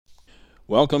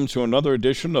Welcome to another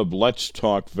edition of Let's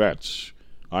Talk Vets.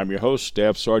 I'm your host,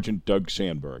 Staff Sergeant Doug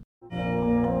Sandberg.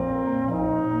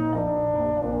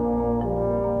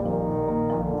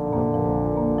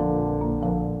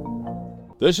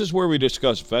 This is where we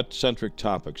discuss vet-centric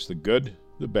topics, the good,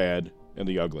 the bad, and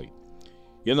the ugly,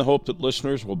 in the hope that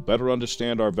listeners will better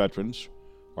understand our veterans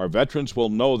will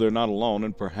know they're not alone,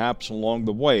 and perhaps along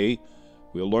the way,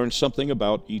 we'll learn something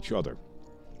about each other.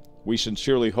 We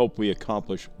sincerely hope we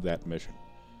accomplish that mission.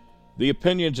 The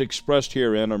opinions expressed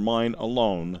herein are mine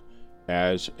alone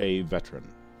as a veteran.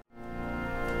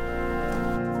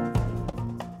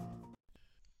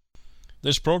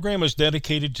 This program is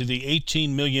dedicated to the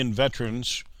 18 million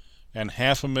veterans and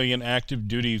 500,000 active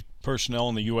duty personnel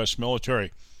in the U.S.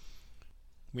 military.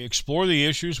 We explore the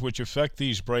issues which affect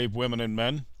these brave women and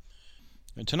men,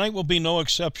 and tonight will be no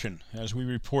exception as we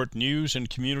report news and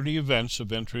community events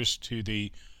of interest to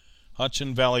the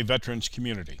Hudson Valley veterans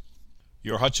community.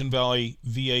 Your Hudson Valley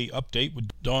VA update with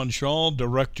Dawn Shaw,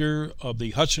 Director of the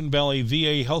Hudson Valley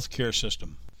VA Healthcare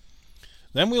System.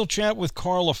 Then we'll chat with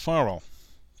Carla Faro,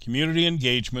 Community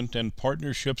Engagement and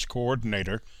Partnerships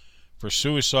Coordinator for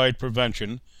Suicide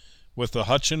Prevention with the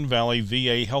Hudson Valley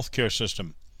VA Healthcare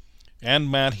System, and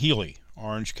Matt Healy,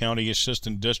 Orange County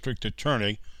Assistant District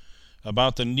Attorney,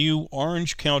 about the new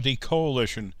Orange County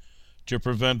Coalition to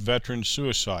Prevent Veteran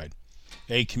Suicide,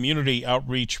 a community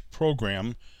outreach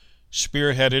program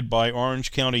spearheaded by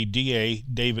Orange County DA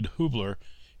David Hubler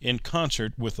in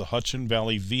concert with the Hudson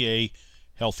Valley VA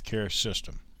Healthcare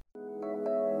System.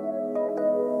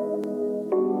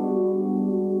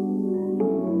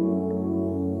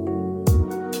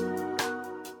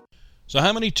 So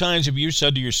how many times have you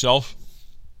said to yourself,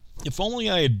 if only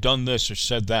I had done this or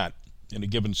said that in a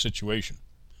given situation,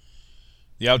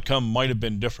 the outcome might have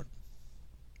been different.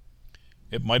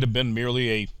 It might have been merely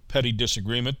a petty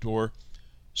disagreement or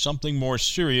something more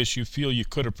serious you feel you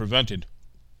could have prevented.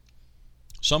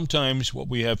 Sometimes what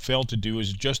we have failed to do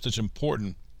is just as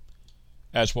important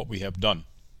as what we have done.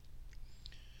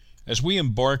 As we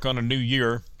embark on a new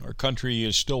year, our country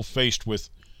is still faced with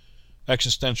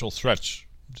existential threats.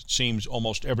 It seems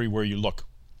almost everywhere you look.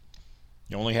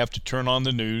 You only have to turn on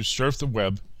the news, surf the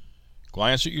web,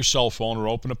 glance at your cell phone, or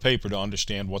open a paper to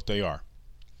understand what they are.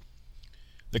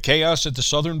 The chaos at the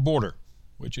southern border,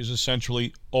 which is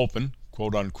essentially open,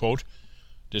 quote unquote,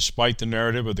 despite the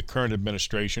narrative of the current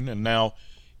administration, and now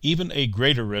even a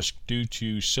greater risk due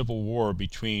to civil war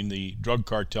between the drug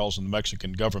cartels and the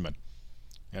Mexican government.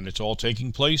 And it's all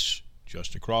taking place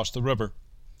just across the river.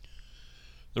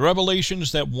 The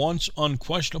revelations that once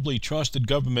unquestionably trusted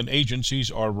government agencies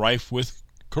are rife with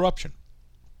corruption.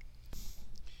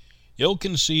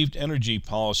 Ill-conceived energy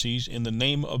policies in the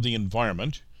name of the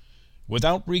environment,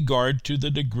 without regard to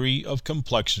the degree of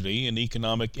complexity and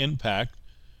economic impact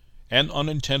and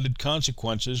unintended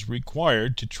consequences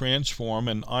required to transform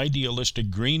an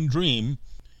idealistic green dream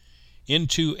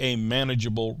into a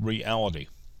manageable reality.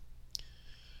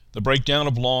 The breakdown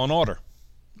of law and order,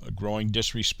 a growing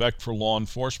disrespect for law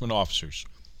enforcement officers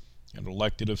and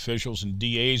elected officials and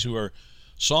DAs who are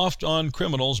soft on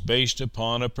criminals based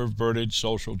upon a perverted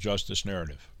social justice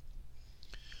narrative.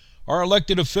 Our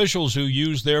elected officials who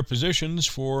use their positions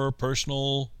for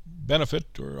personal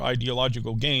benefit or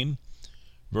ideological gain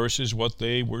versus what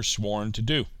they were sworn to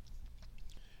do.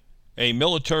 A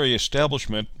military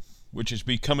establishment which is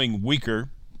becoming weaker,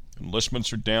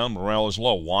 enlistments are down, morale is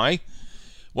low. Why?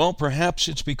 Well, perhaps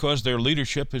it's because their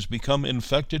leadership has become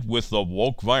infected with the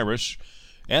woke virus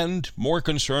and more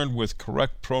concerned with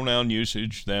correct pronoun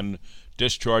usage than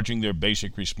discharging their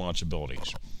basic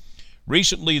responsibilities.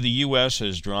 Recently, the U.S.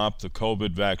 has dropped the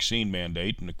COVID vaccine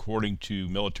mandate, and according to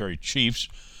military chiefs,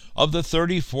 of the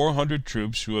 3,400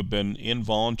 troops who have been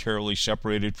involuntarily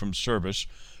separated from service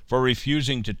for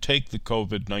refusing to take the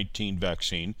COVID-19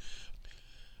 vaccine,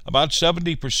 about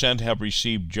 70% have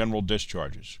received general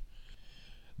discharges.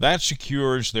 That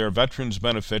secures their veterans'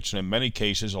 benefits and in many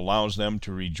cases allows them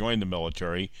to rejoin the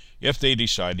military if they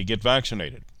decide to get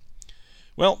vaccinated.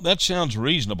 Well, that sounds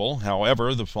reasonable.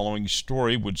 However, the following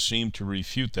story would seem to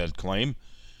refute that claim,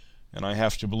 and I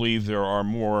have to believe there are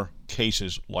more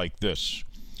cases like this.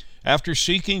 After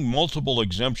seeking multiple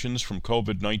exemptions from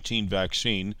COVID-19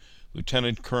 vaccine,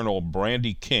 Lieutenant Colonel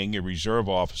Brandy King, a reserve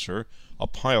officer, a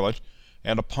pilot,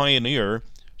 and a pioneer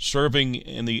serving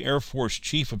in the Air Force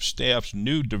Chief of Staff's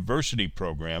new diversity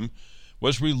program,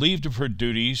 was relieved of her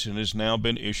duties and has now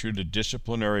been issued a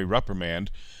disciplinary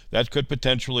reprimand that could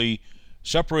potentially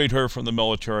separate her from the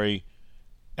military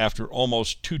after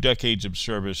almost 2 decades of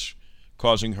service,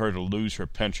 causing her to lose her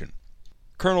pension.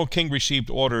 Colonel King received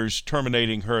orders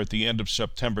terminating her at the end of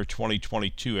September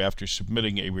 2022 after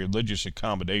submitting a religious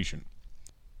accommodation.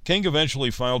 King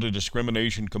eventually filed a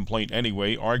discrimination complaint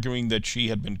anyway, arguing that she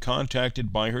had been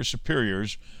contacted by her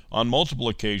superiors on multiple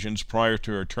occasions prior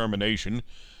to her termination.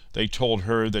 They told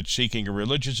her that seeking a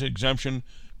religious exemption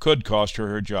could cost her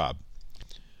her job.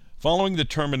 Following the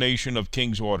termination of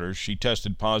King's orders, she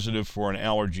tested positive for an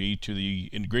allergy to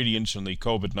the ingredients in the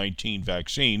COVID-19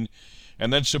 vaccine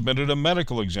and then submitted a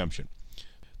medical exemption.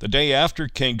 The day after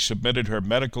King submitted her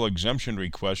medical exemption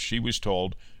request, she was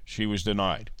told she was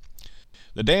denied.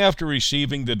 The day after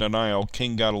receiving the denial,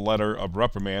 King got a letter of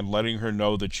reprimand letting her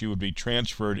know that she would be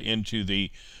transferred into the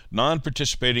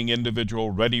non-participating individual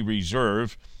ready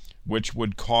reserve, which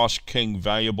would cost King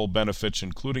valuable benefits,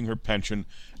 including her pension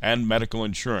and medical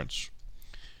insurance.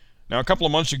 Now, a couple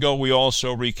of months ago, we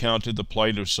also recounted the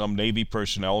plight of some Navy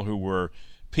personnel who were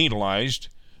penalized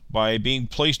by being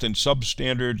placed in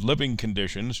substandard living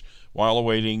conditions while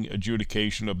awaiting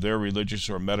adjudication of their religious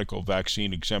or medical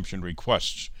vaccine exemption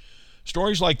requests.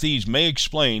 Stories like these may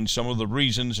explain some of the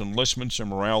reasons enlistments and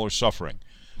morale are suffering.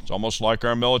 It's almost like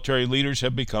our military leaders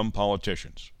have become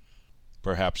politicians.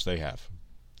 Perhaps they have.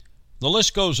 The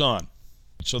list goes on.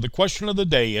 So the question of the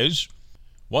day is,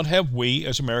 what have we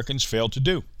as Americans failed to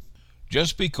do?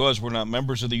 Just because we're not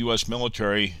members of the U.S.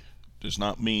 military does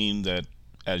not mean that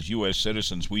as U.S.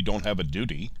 citizens we don't have a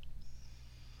duty.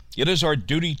 It is our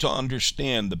duty to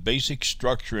understand the basic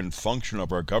structure and function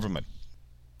of our government,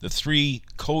 the three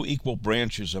co-equal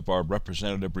branches of our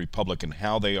representative republic, and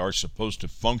how they are supposed to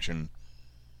function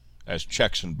as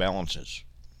checks and balances.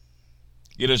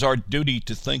 It is our duty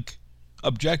to think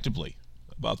objectively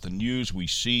about the news we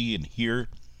see and hear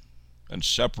and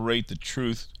separate the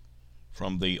truth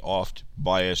from the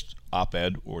oft-biased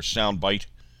op-ed or soundbite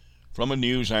from a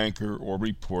news anchor or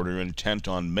reporter intent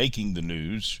on making the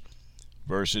news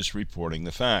versus reporting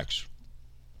the facts.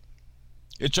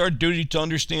 It's our duty to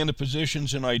understand the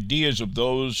positions and ideas of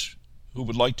those who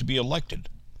would like to be elected.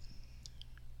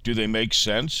 Do they make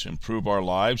sense, improve our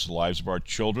lives, the lives of our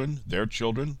children, their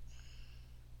children,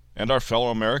 and our fellow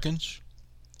Americans?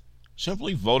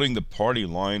 Simply voting the party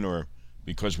line or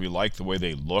because we like the way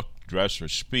they look, dress, or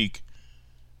speak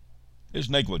is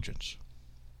negligence.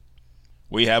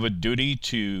 We have a duty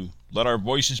to let our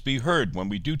voices be heard when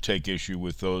we do take issue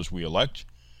with those we elect,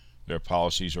 their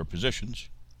policies or positions.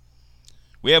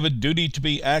 We have a duty to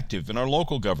be active in our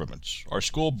local governments, our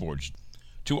school boards,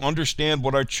 to understand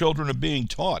what our children are being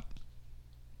taught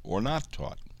or not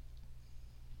taught.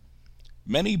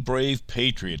 Many brave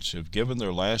patriots have given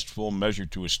their last full measure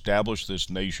to establish this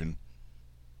nation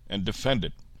and defend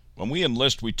it. When we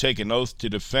enlist, we take an oath to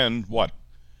defend what?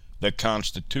 The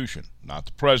Constitution, not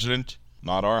the President,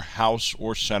 not our House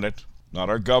or Senate, not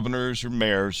our governors or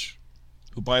mayors,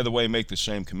 who, by the way, make the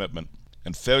same commitment,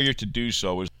 and failure to do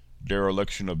so is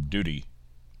dereliction of duty,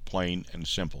 plain and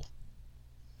simple.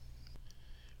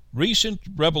 Recent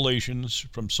revelations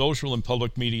from social and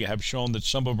public media have shown that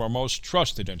some of our most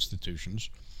trusted institutions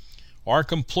are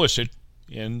complicit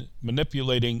in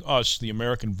manipulating us, the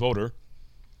American voter,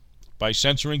 by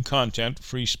censoring content,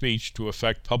 free speech, to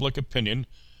affect public opinion,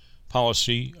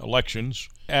 policy, elections,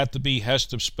 at the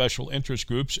behest of special interest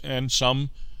groups and some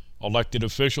elected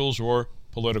officials or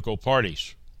political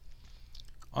parties.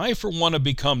 I, for one, have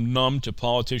become numb to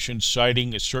politicians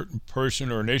citing a certain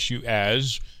person or an issue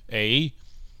as a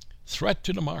threat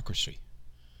to democracy,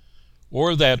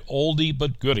 or that oldie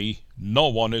but goodie, no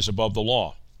one is above the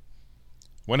law,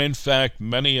 when in fact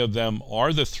many of them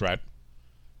are the threat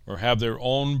or have their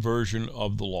own version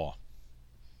of the law.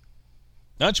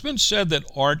 Now, it's been said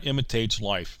that art imitates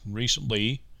life.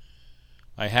 Recently,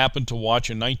 I happened to watch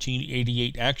a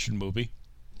 1988 action movie,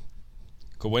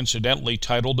 coincidentally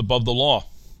titled Above the Law.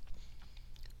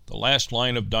 The last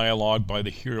line of dialogue by the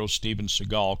hero Steven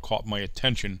Seagal caught my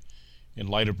attention in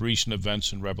light of recent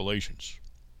events and revelations.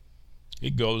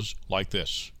 It goes like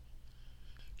this.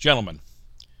 Gentlemen,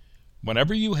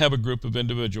 whenever you have a group of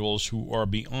individuals who are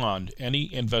beyond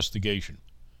any investigation,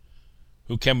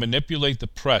 who can manipulate the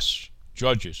press,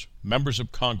 judges, members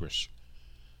of Congress,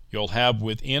 you'll have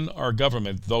within our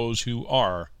government those who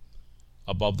are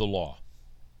above the law.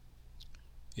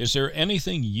 Is there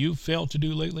anything you've failed to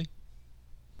do lately?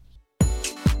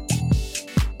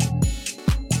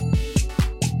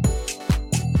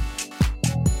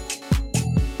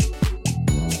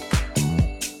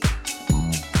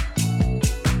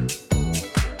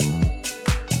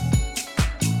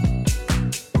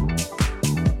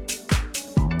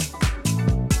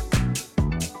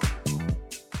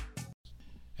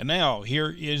 And now,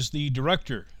 here is the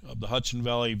director of the Hudson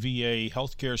Valley VA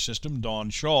healthcare system,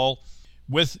 Dawn Shaw,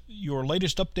 with your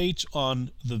latest updates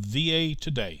on the VA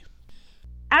today.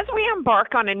 As we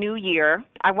embark on a new year,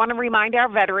 I want to remind our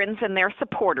veterans and their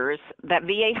supporters that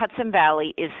VA Hudson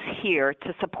Valley is here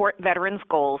to support veterans'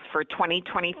 goals for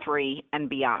 2023 and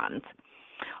beyond.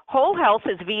 Whole Health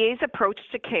is VA's approach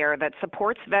to care that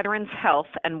supports veterans' health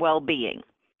and well-being.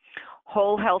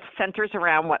 Whole Health centers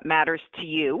around what matters to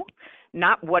you,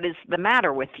 not what is the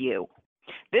matter with you.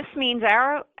 This means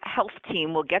our health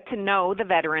team will get to know the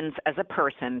veterans as a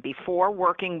person before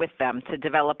working with them to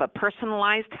develop a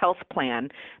personalized health plan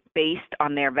based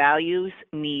on their values,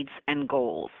 needs, and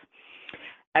goals.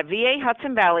 At VA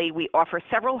Hudson Valley, we offer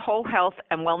several whole health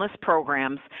and wellness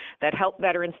programs that help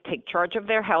veterans take charge of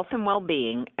their health and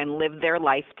well-being and live their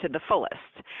life to the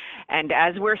fullest. And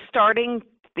as we're starting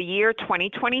the year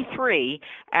 2023,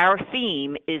 our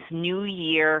theme is New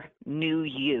Year, New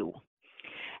You.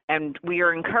 And we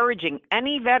are encouraging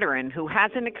any veteran who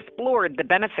hasn't explored the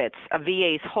benefits of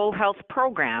VA's whole health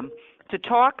program to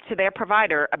talk to their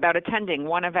provider about attending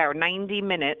one of our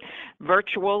 90-minute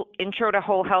virtual Intro to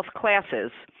Whole Health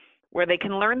classes where they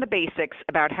can learn the basics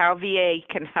about how VA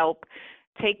can help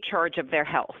take charge of their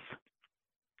health.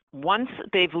 Once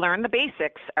they've learned the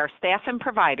basics, our staff and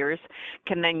providers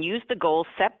can then use the goals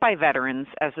set by veterans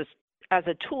as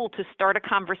a tool to start a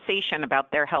conversation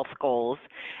about their health goals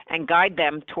and guide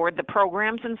them toward the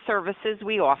programs and services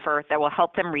we offer that will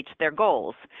help them reach their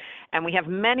goals. And we have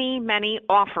many, many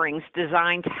offerings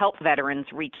designed to help veterans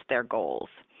reach their goals.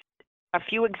 A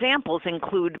few examples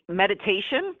include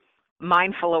meditation,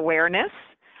 mindful awareness,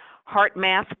 heart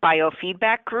math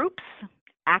biofeedback groups,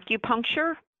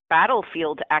 acupuncture,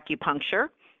 battlefield acupuncture,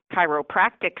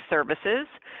 chiropractic services,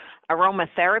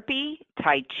 aromatherapy,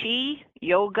 Tai Chi,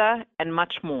 yoga, and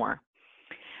much more.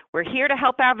 We're here to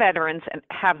help our veterans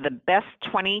have the best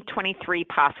 2023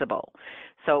 possible.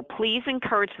 So please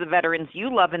encourage the veterans you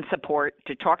love and support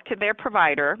to talk to their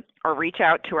provider or reach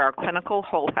out to our clinical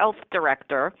whole health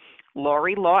director,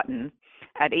 Lori Lawton,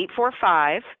 at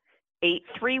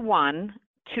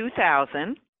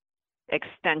 845-831-2000,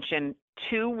 extension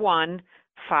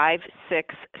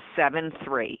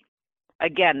 215673.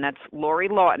 Again, that's Lori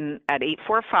Lawton at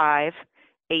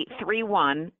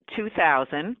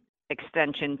 845-831-2000,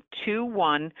 extension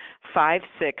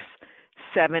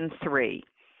 215673.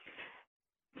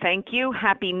 Thank you.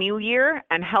 Happy New Year,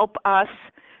 and help us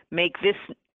make this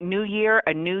new year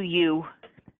a new you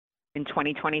in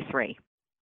 2023.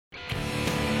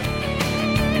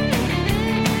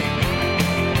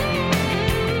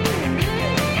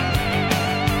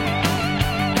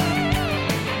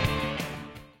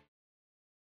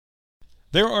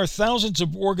 There are thousands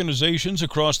of organizations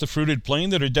across the fruited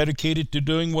plain that are dedicated to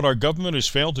doing what our government has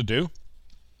failed to do.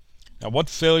 Now, what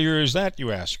failure is that,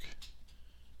 you ask?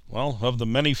 Well, of the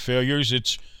many failures,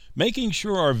 it's making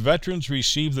sure our veterans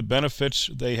receive the benefits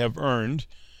they have earned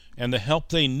and the help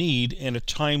they need in a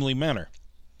timely manner.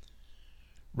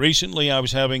 Recently, I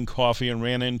was having coffee and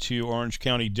ran into Orange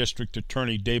County District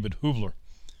Attorney David Hubler,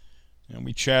 and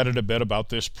we chatted a bit about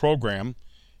this program,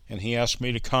 and he asked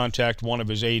me to contact one of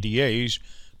his ADAs,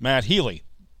 Matt Healy,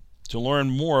 to learn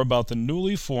more about the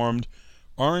newly formed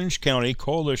Orange County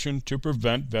Coalition to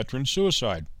Prevent Veteran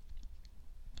Suicide.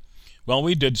 Well,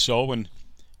 we did so, and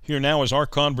here now is our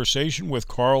conversation with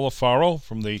Carl Faro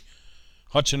from the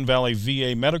Hudson Valley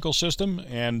VA Medical System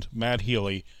and Matt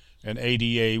Healy, an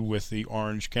ADA with the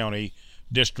Orange County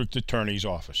District Attorney's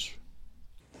Office.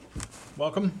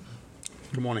 Welcome.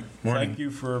 Good morning. Thank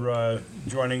you for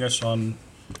joining us on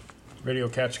Radio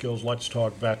Catskills Let's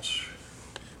Talk Vets.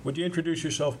 Would you introduce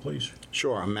yourself, please?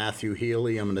 Sure. I'm Matthew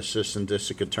Healy. I'm an assistant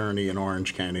district attorney in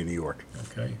Orange County, New York.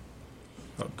 Okay.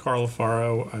 Carl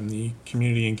Faro. I'm the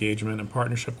community engagement and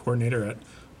partnership coordinator at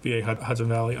VA Hudson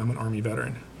Valley. I'm an Army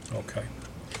veteran. Okay.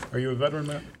 Are you a veteran,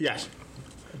 Matt? Yes.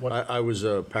 What? I was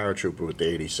a paratrooper with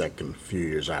the 82nd a few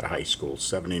years out of high school,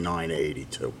 79 to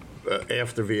 82.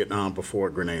 After Vietnam, before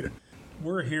Grenada.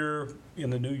 We're here in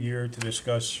the new year to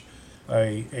discuss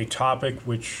a topic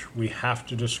which we have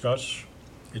to discuss.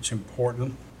 It's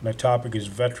important. My topic is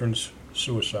veterans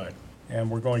suicide. And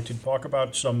we're going to talk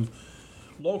about some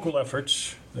local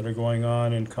efforts that are going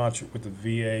on in concert with the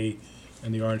VA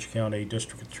and the Orange County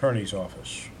District Attorney's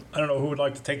Office. I don't know who would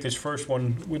like to take this first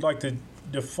one. We'd like to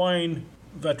define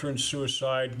veteran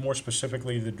suicide, more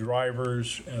specifically the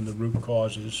drivers and the root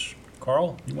causes.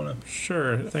 Carl, you want to?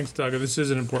 Sure. Thanks, Doug. This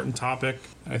is an important topic.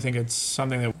 I think it's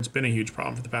something that's been a huge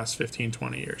problem for the past 15,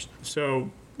 20 years. So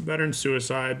veteran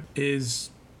suicide is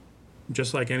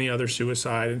just like any other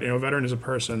suicide. A veteran is a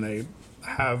person. They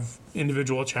have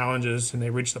individual challenges, and they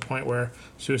reach the point where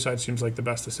suicide seems like the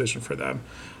best decision for them.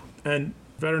 And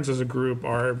veterans as a group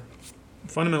are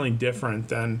fundamentally different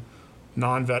than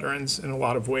non-veterans in a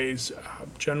lot of ways.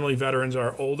 Generally, veterans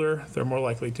are older. They're more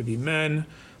likely to be men.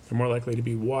 They're more likely to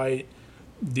be white.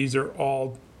 These are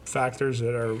all factors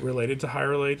that are related to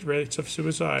higher rates of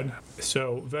suicide.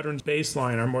 So veterans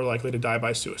baseline are more likely to die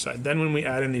by suicide. Then when we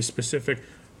add in these specific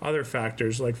other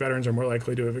factors, like veterans are more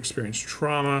likely to have experienced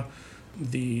trauma,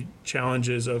 the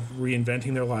challenges of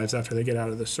reinventing their lives after they get out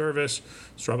of the service,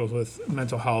 struggles with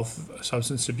mental health,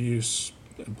 substance abuse,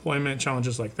 employment,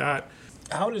 challenges like that.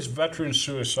 How does veteran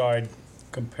suicide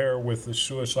compare with the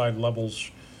suicide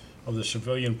levels of the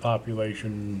civilian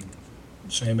population,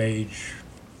 same age,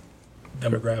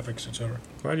 demographics, et cetera?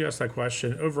 Glad you asked that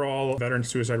question. Overall, veteran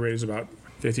suicide rate is about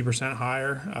 50%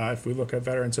 higher if we look at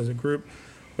veterans as a group.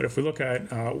 But if we look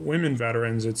at women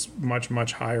veterans, it's much,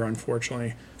 much higher,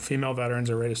 unfortunately. Female veterans,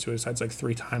 their rate of suicide is like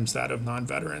 3 times that of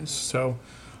non-veterans. So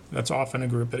that's often a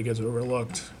group that gets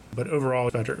overlooked. But overall,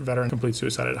 veteran complete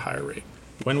suicide at a higher rate.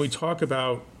 When we talk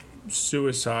about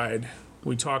suicide,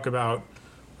 we talk about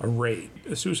a rate.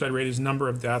 The suicide rate is number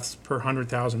of deaths per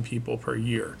 100,000 people per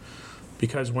year.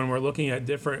 Because when we're looking at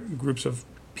different groups of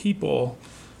people,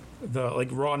 the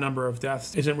raw number of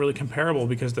deaths isn't really comparable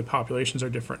because the populations are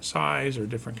different size or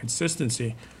different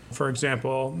consistency. For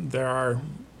example, there are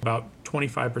about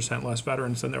 25% less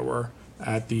veterans than there were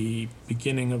at the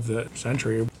beginning of the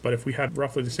century. But if we had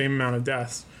roughly the same amount of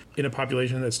deaths in a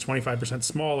population that's 25%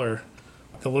 smaller,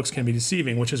 the looks can be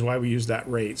deceiving, which is why we use that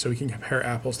rate, so we can compare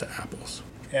apples to apples.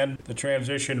 And the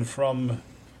transition from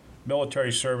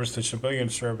military service to civilian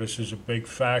service is a big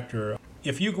factor.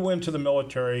 If you go into the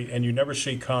military and you never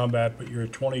see combat, but you're a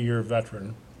 20-year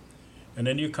veteran, and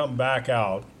then you come back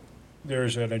out,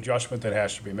 there's an adjustment that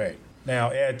has to be made.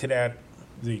 Now, add to that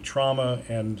the trauma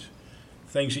and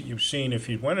things that you've seen if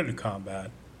you went into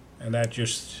combat, and that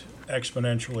just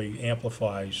exponentially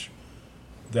amplifies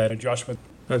that adjustment.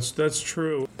 That's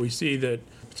true. We see that,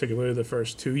 particularly the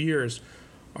first 2 years,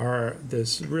 are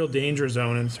this real danger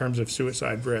zone in terms of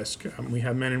suicide risk. We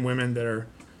have men and women that are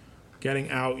getting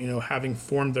out, having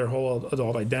formed their whole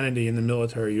adult identity in the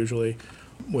military, usually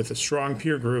with a strong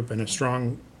peer group and a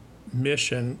strong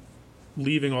mission,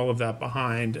 leaving all of that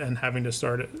behind and having to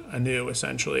start anew,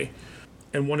 essentially.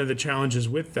 And one of the challenges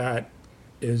with that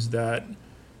is that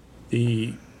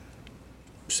the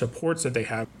supports that they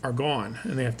have are gone,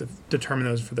 and they have to determine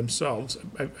those for themselves.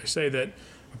 I say that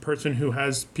a person who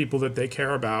has people that they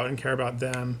care about and care about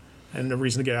them and a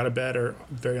reason to get out of bed are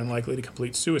very unlikely to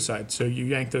complete suicide. So you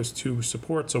yank those two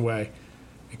supports away,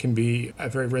 it can be a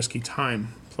very risky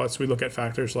time. Plus, we look at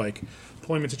factors like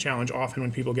employment's a challenge often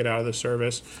when people get out of the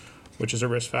service, which is a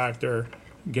risk factor.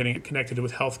 Getting connected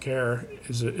with healthcare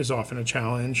is often a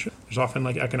challenge. There's often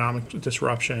economic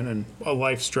disruption and a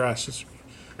life stress.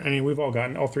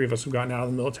 All 3 of us have gotten out of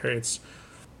the military.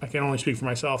 I can only speak for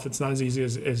myself. It's not as easy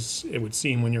as it would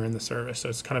seem when you're in the service. So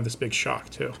it's kind of this big shock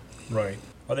too. Right.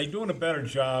 Are they doing a better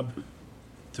job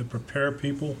to prepare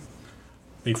people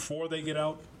before they get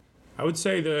out? I would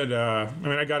say that,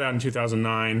 I got out in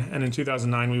 2009, and in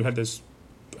 2009 we had this,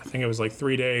 I think it was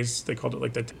 3 days, they called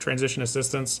it the transition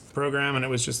assistance program, and it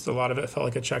was just a lot of it felt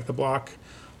like a check the block.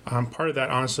 Part of that,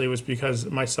 honestly, was because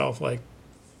myself,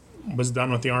 was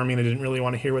done with the Army and I didn't really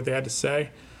want to hear what they had to say.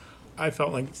 I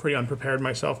felt pretty unprepared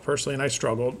myself personally, and I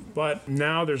struggled. But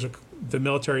now the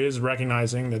military is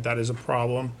recognizing that is a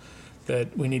problem,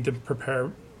 that we need to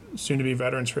prepare soon-to-be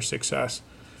veterans for success.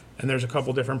 And there's a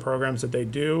couple different programs that they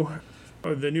do.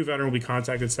 The new veteran will be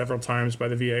contacted several times by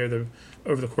the VA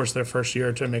over the course of their first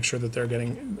year to make sure that they're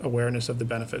getting awareness of the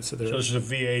benefits. So this is a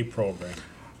VA program?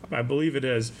 I believe it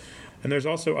is. And there's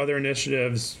also other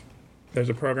initiatives. There's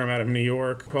a program out of New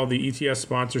York called the ETS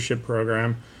Sponsorship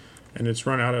Program, and it's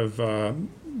run out of the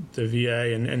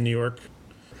VA in New York.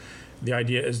 The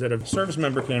idea is that a service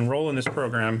member can enroll in this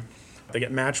program. They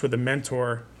get matched with a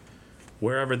mentor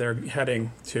wherever they're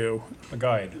heading to. A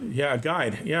guide. Yeah, a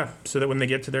guide, yeah. So that when they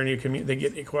get to their new community, they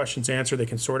get questions answered. They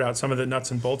can sort out some of the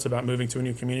nuts and bolts about moving to a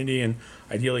new community and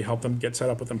ideally help them get set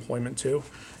up with employment too.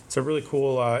 It's a really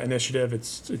cool initiative.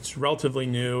 It's relatively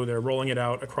new. They're rolling it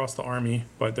out across the Army,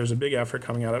 but there's a big effort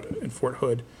coming out in Fort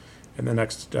Hood in the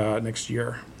next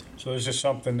year. So is this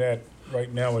something that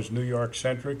right now is New York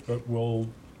centric, but will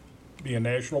be a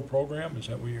national program? Is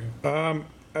that what you're?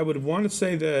 I would want to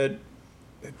say that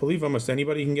I believe almost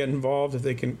anybody can get involved if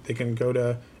they can go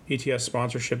to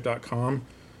etssponsorship.com.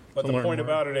 But the point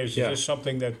about it is this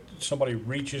something that somebody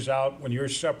reaches out when you're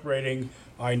separating?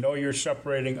 I know you're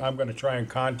separating. I'm going to try and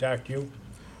contact you.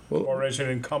 Well, or is it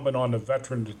incumbent on the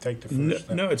veteran to take the first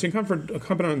step? No, it's incumbent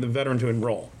on the veteran to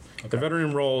enroll. Okay. The veteran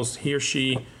enrolls, he or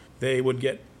she, they would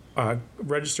get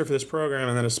register for this program,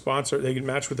 and then a sponsor. They get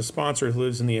matched with a sponsor who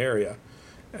lives in the area.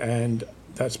 And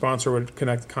that sponsor would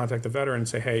contact the veteran and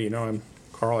say, hey, I'm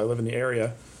Carl, I live in the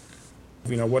area.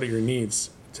 What are your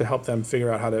needs, to help them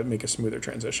figure out how to make a smoother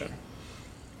transition.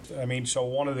 I mean, so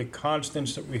one of the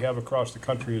constants that we have across the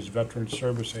country is veteran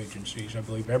service agencies. I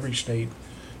believe every state,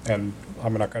 and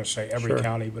I'm not going to say every Sure.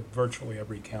 county, but virtually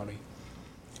every county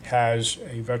has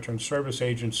a veteran service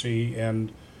agency,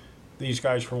 and these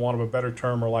guys, for want of a better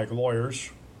term, are like lawyers,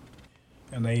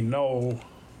 and they know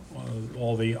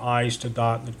all the I's to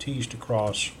dot and the T's to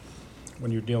cross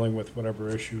when you're dealing with whatever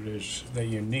issue it is that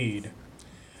you need.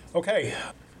 Okay,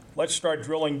 let's start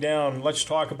drilling down. Let's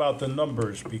talk about the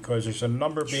numbers, because there's a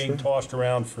number being tossed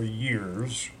around for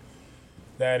years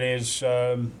that is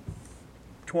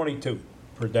 22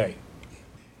 per day.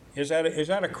 Is that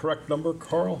a correct number,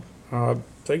 Carl?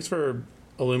 Thanks for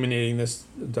illuminating this,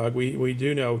 Doug. We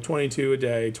do know 22 a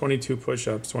day, 22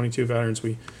 push-ups, 22 veterans.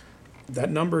 That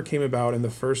number came about in the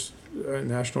first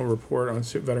national report on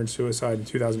veteran suicide in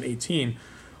 2018,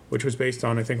 which was based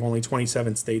on, I think, only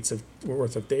 27 states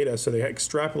worth of data. So they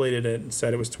extrapolated it and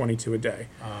said it was 22 a day.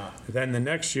 Then the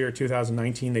next year,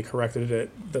 2019, they corrected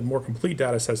it. The more complete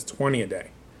data says 20 a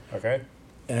day. Okay.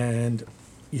 And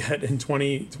yet in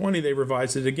 2020, they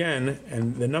revised it again,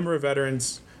 and the number of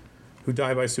veterans who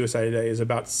die by suicide a day is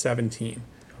about 17.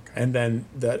 Okay. And then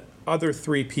the other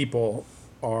 3 people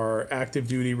are active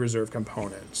duty reserve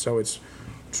component. So it's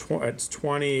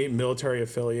 20 military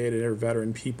affiliated or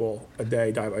veteran people a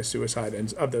day die by suicide,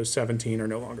 and of those 17 are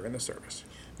no longer in the service.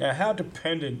 Now, how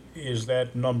dependent is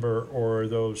that number or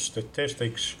those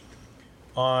statistics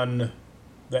on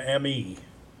the ME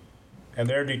and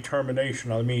their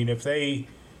determination? I mean, if they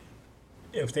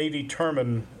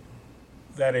determine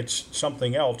that it's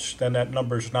something else, then that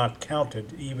number's not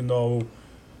counted, even though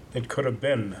it could have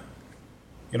been.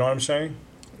 You know what I'm saying?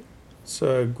 It's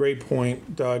a great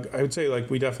point, Doug. I would say,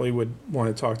 we definitely would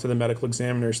want to talk to the medical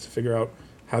examiners to figure out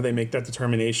how they make that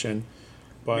determination.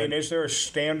 But I mean, is there a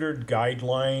standard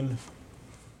guideline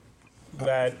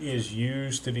that is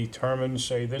used to determine,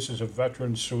 say, this is a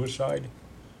veteran suicide?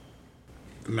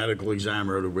 The medical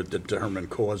examiner would determine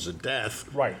cause of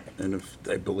death. Right. And if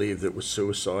they believed it was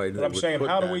suicide, But I'm saying,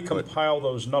 how do we compile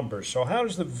those numbers? So how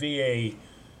does the VA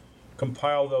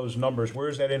compile those numbers? Where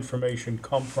does that information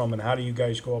come from, and how do you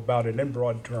guys go about it in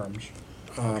broad terms?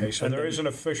 Okay, so there is an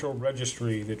official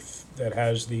registry that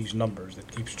has these numbers,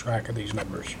 that keeps track of these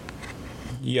numbers.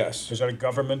 Yes. Is that a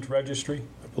government registry?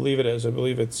 I believe it is. I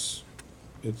believe it's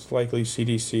likely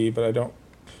CDC, but I don't.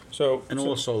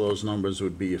 Also, those numbers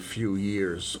would be a few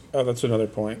years. Oh, that's another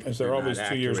point. Is they're They're always not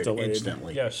 2 years accurate delayed?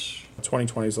 instantly. Yes.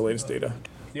 2020 is the latest data.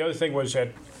 The other thing was that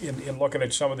in looking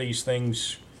at some of these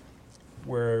things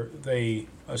where they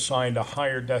assigned a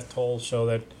higher death toll, so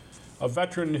that a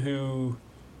veteran who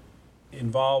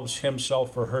involves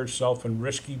himself or herself in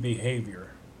risky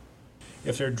behavior,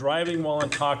 if they're driving while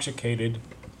intoxicated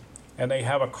and they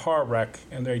have a car wreck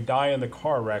and they die in the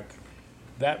car wreck,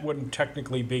 that wouldn't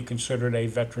technically be considered a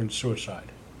veteran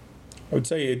suicide. I would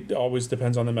say it always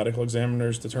depends on the medical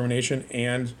examiner's determination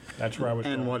and That's where I was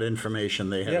And going. what information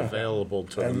they had available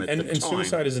to them at the time. and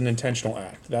suicide is an intentional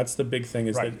act. That's the big thing,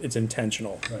 is Right. that it's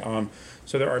intentional. Right.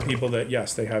 So there are people that,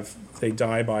 yes, they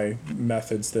die by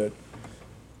methods that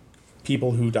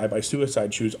people who die by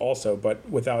suicide choose also, but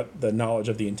without the knowledge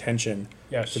of the intention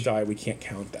Yes. to die, we can't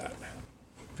count that.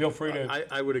 Feel free to.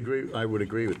 I would agree. I would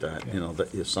agree with that.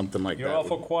 That is something like You're that.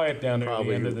 awful quiet down there at the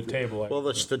probably- end of the table. Well,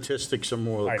 the statistics are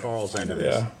more I know. Carl's end of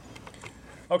this. Yeah.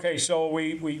 Okay, so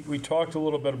we talked a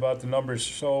little bit about the numbers.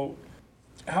 So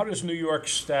how does New York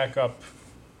stack up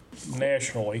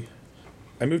nationally?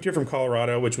 I moved here from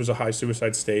Colorado, which was a high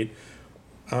suicide state,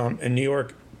 and New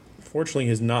York, fortunately,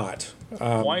 is not.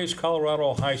 Why is Colorado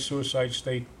a high suicide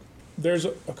state? There's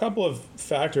a couple of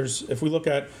factors. If we look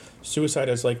at suicide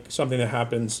as something that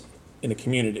happens in a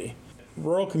community,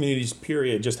 rural communities,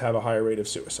 period, just have a higher rate of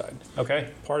suicide. Okay.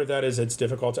 Part of that is it's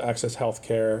difficult to access health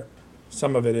care.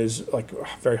 Some of it is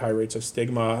very high rates of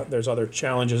stigma. There's other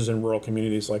challenges in rural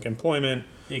communities like employment.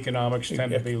 Economics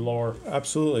tend to be lower.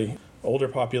 Absolutely. Older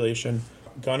population.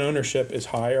 Gun ownership is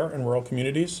higher in rural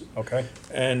communities. Okay.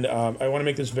 And I want to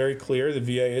make this very clear. The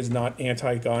VA is not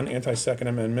anti-gun, anti-Second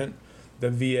Amendment. The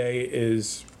VA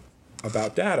is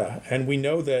about data. And we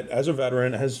know that as a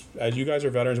veteran, as you guys are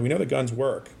veterans, we know that guns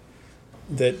work.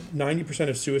 That 90%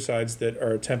 of suicides that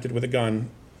are attempted with a gun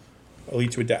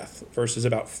lead to a death versus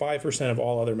about 5% of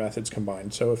all other methods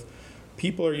combined. So if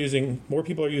more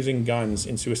people are using guns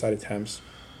in suicide attempts,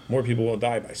 more people will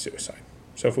die by suicide.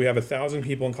 So if we have 1,000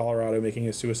 people in Colorado making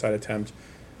a suicide attempt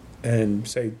and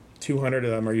say 200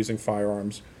 of them are using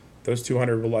firearms, those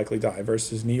 200 will likely die,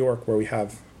 versus New York, where we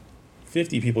have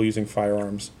 50 people using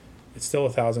firearms It's still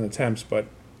 1,000 attempts, but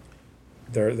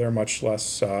they're much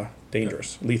less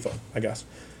dangerous, lethal, I guess.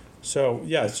 So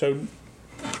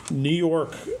New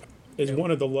York is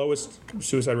one of the lowest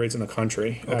suicide rates in the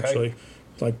country, actually,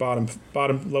 like bottom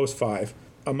lowest 5.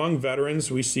 Among veterans,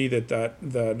 we see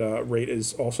that rate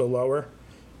is also lower.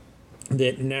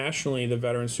 That nationally, the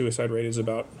veteran suicide rate is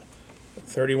about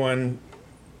 31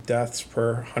 deaths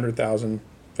per 100,000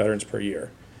 veterans per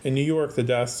year. In New York, the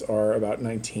deaths are about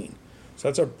 19. So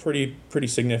that's a pretty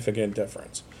significant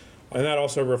difference. And that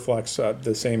also reflects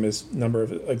the same as number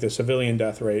of, like, the civilian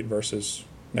death rate versus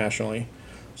nationally.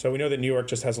 So we know that New York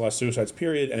just has less suicides,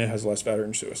 period, and it has less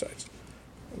veteran suicides,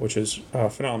 which is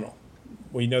phenomenal.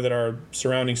 We know that our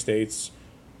surrounding states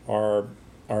are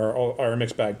a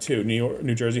mixed bag too.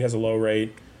 New Jersey has a low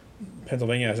rate.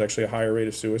 Pennsylvania has actually a higher rate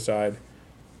of suicide.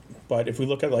 But if we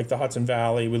look at like the Hudson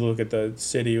Valley, we look at the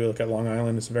city, we look at Long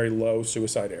Island, it's a very low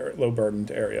suicide area, low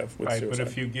burdened area with suicide. But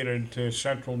if you get into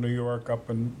central New York, up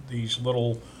in these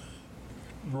little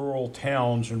rural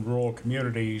towns and rural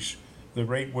communities, the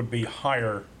rate would be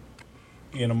higher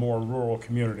in a more rural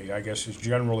community, I guess is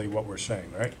generally what we're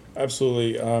saying, right?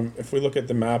 Absolutely. If we look at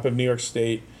the map of New York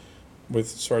State with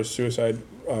sort of suicide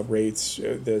rates,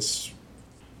 this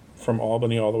from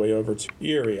Albany all the way over to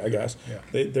Erie, I guess,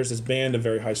 there's this band of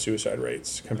very high suicide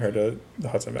rates compared to the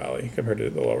Hudson Valley, compared to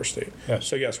the lower state. Yes.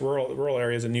 So yes, rural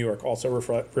areas in New York also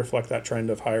reflect that trend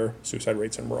of higher suicide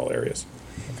rates in rural areas.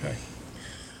 Okay.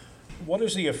 What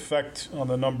is the effect on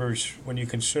the numbers when you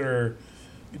consider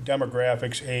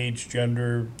demographics, age,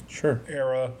 gender,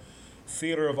 era,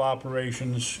 theater of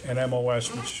operations, and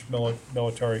MOS, which is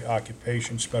military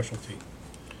occupation specialty?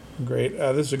 Great.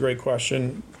 This is a great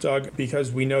question, Doug,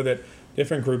 because we know that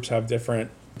different groups have different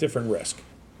risk.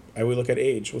 I would look at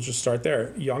age. We'll just start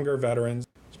there. Younger veterans,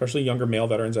 especially younger male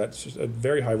veterans, at a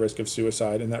very high risk of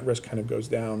suicide, and that risk kind of goes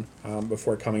down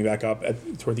before coming back up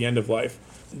toward the end of life.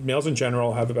 Males in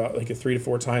general have about like 3 to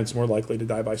 4 times more likely to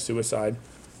die by suicide.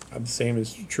 The same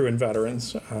is true in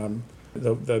veterans.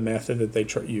 The method that they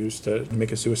use to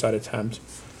make a suicide attempt.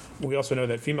 We also know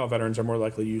that female veterans are more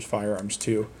likely to use firearms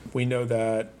too. We know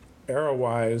that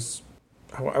era-wise,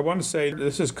 I want to say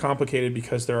this is complicated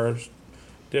because there are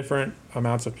different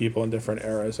amounts of people in different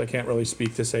eras. I can't really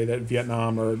speak to say that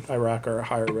Vietnam or Iraq are a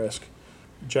higher risk.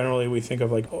 Generally, we think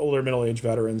of like older middle-aged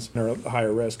veterans are a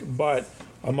higher risk, but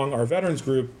among our veterans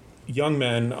group, young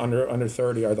men under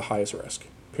 30 are the highest risk,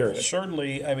 period.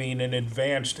 Certainly, I mean, in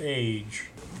advanced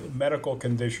age, medical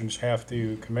conditions have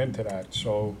to come into that.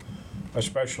 So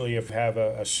especially if you have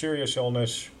a serious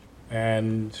illness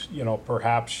and, you know,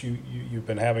 perhaps you've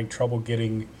been having trouble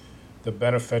getting the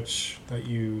benefits that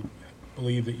you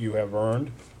believe that you have earned,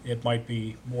 it might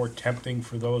be more tempting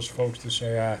for those folks to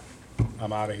say,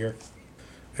 I'm out of here.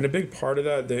 And a big part of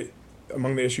that,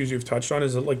 among the issues you've touched on,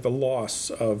 is like the loss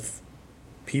of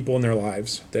people in their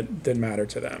lives that matter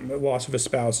to them. The loss of a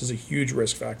spouse is a huge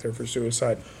risk factor for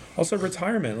suicide. Also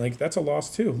retirement, like that's a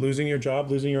loss too. Losing your job,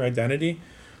 losing your identity.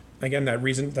 Again,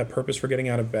 that purpose for getting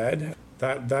out of bed,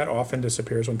 that often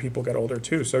disappears when people get older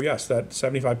too. So yes, that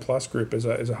 75 plus group is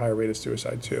a higher rate of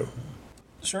suicide too.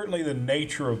 Certainly the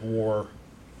nature of war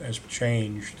has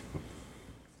changed,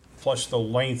 plus the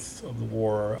length of the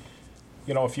war.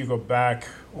 You know, if you go back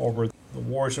over the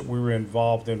wars that we were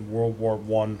involved in, World War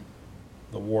I,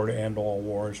 the war to end all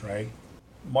wars, right?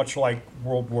 Much like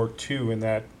World War II in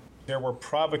that there were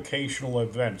provocational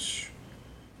events.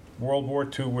 World War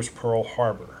II was Pearl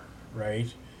Harbor,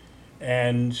 right?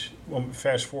 And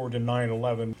fast forward to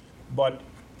 9/11, but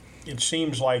it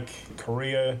seems like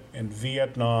Korea and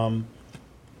Vietnam,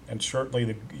 and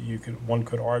certainly one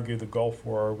could argue the Gulf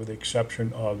War, with the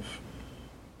exception of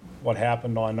what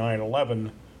happened on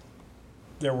 9/11,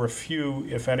 there were few,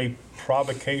 if any,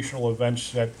 provocational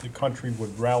events that the country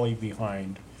would rally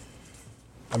behind.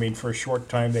 I mean, for a short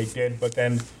time they did, but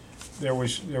then there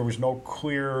was no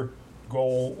clear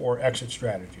goal or exit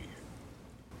strategy.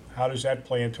 How does that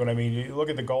play into it? I mean, you look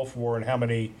at the Gulf War and how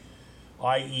many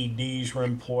IEDs were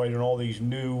employed and all these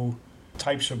new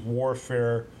types of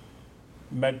warfare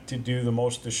meant to do the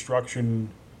most destruction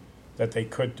that they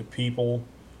could to people.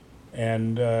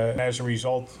 And as a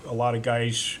result, a lot of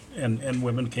guys and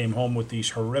women came home with these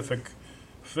horrific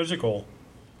physical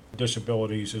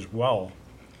disabilities as well.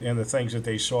 And the things that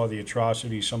they saw, the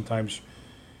atrocities, sometimes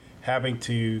having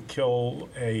to kill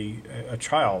a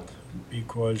child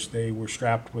because they were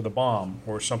strapped with a bomb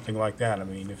or something like that. I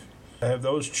mean, have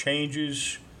those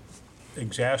changes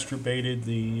exacerbated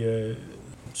the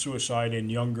suicide in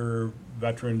younger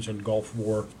veterans and Gulf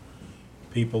War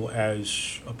people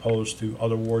as opposed to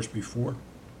other wars before?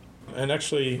 And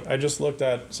actually, I just looked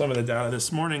at some of the data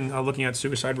this morning, looking at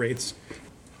suicide rates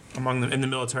among them in the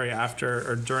military after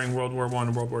or during World War I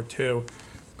and World War II,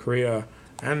 Korea,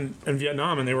 and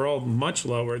Vietnam, and they were all much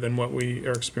lower than what we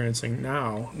are experiencing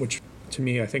now, which to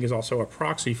me I think is also a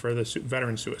proxy for the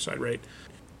veteran suicide rate.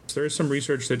 So there is some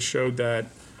research that showed that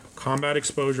combat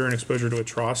exposure and exposure to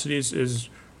atrocities is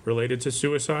related to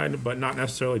suicide, but not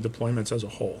necessarily deployments as a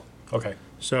whole. Okay.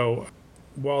 So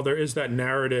while there is that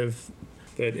narrative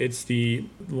that it's the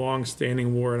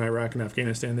long-standing war in Iraq and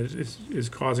Afghanistan that is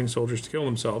causing soldiers to kill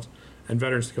themselves and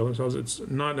veterans to kill themselves, it's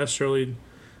not necessarily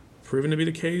proven to be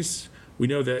the case. We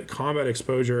know that combat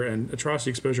exposure and atrocity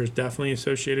exposure is definitely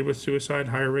associated with suicide,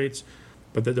 higher rates,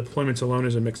 but the deployments alone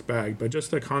is a mixed bag. But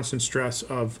just the constant stress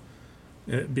of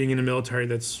being in the military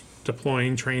that's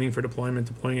deploying, training for deployment,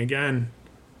 deploying again,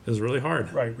 is really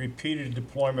hard. Right, repeated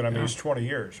deployment, I mean, it's 20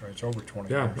 years, right? It's over 20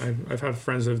 Yeah, years. I've had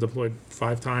friends that have deployed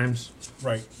 5 times.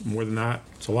 Right. More than that.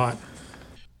 It's a lot.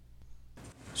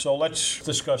 So let's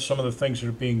discuss some of the things that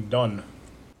are being done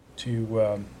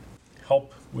to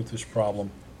help with this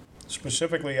problem.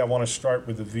 Specifically, I want to start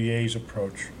with the VA's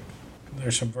approach.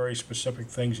 There's some very specific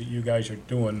things that you guys are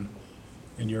doing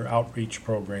in your outreach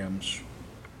programs.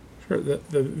 Sure. The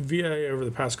VA over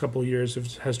the past couple of years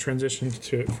has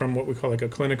transitioned from what we call like a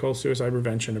clinical suicide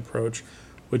prevention approach,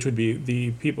 which would be the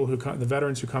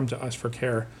veterans who come to us for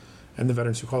care, and the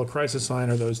veterans who call a crisis line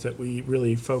are those that we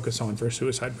really focus on for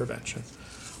suicide prevention.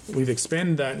 We've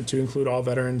expanded that to include all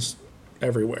veterans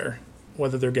everywhere,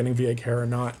 whether they're getting VA care or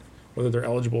not, whether they're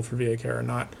eligible for VA care or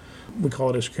not. We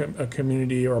call it a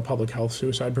community or a public health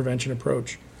suicide prevention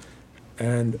approach.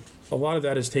 And a lot of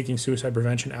that is taking suicide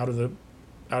prevention out of the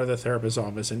therapist's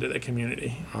office into the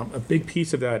community. A big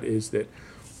piece of that is that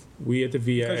we at the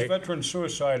VA... Because veteran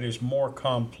suicide is more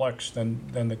complex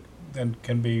than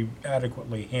can be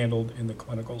adequately handled in the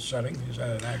clinical setting. Is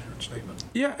that an accurate statement?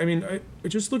 Yeah, I mean, I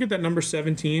just look at that number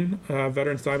 17,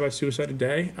 veterans die by suicide a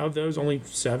day. Of those, only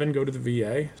 7 go to the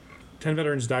VA. 10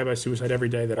 veterans die by suicide every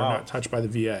day that are not touched by the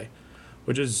VA,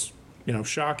 which is,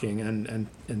 shocking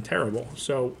and terrible.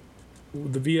 So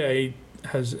the VA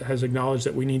has acknowledged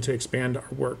that we need to expand our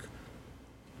work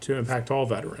to impact all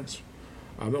veterans.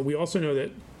 But we also know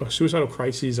that suicidal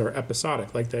crises are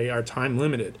episodic, like they are time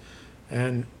limited.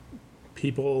 And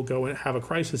people go and have a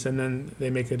crisis and then they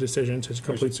make a decision to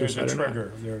complete suicide There's a or not.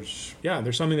 trigger.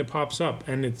 There's something that pops up,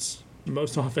 and it's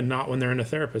most often not when they're in a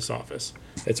therapist's office.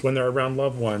 It's when they're around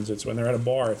loved ones. It's when they're at a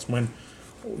bar. It's when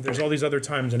there's all these other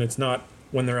times, and it's not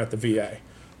when they're at the VA.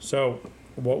 So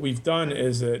what we've done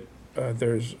is that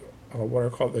there's what are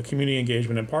called the community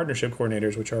engagement and partnership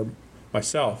coordinators, which are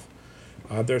myself.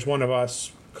 There's one of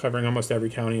us covering almost every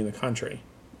county in the country,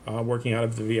 working out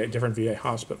of the VA, different VA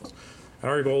hospitals.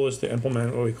 And our goal is to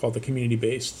implement what we call the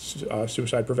community-based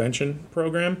suicide prevention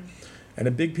program. And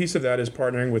a big piece of that is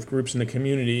partnering with groups in the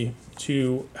community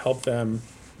to help them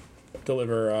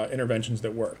deliver interventions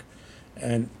that work.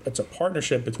 And it's a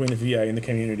partnership between the VA and the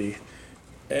community.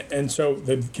 And so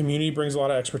the community brings a lot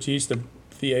of expertise, the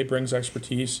VA brings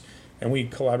expertise, and we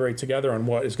collaborate together on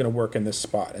what is going to work in this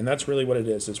spot. And that's really what it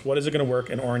is what is it going to work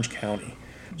in Orange County?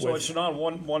 So it's not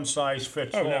one size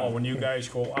fits all. No. When you guys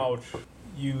go out,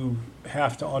 you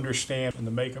have to understand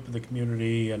the makeup of the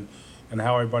community and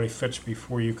how everybody fits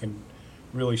before you can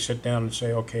really sit down and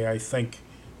say, okay, I think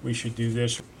we should do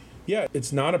this. Yeah,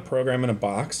 it's not a program in a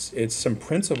box. It's some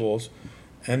principles,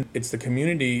 and it's the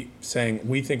community saying,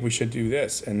 we think we should do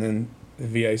this. And then the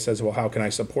VA says, well, how can I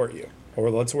support you? Or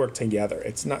let's work together.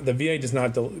 It's not the VA does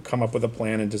not come up with a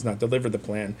plan and does not deliver the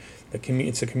plan.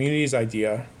 It's the community's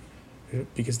idea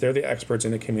because they're the experts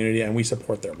in the community, and we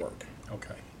support their work.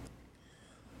 Okay.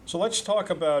 So let's talk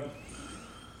about,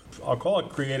 I'll call it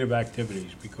creative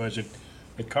activities, because it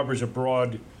covers a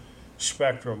broad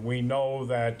spectrum. We know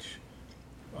that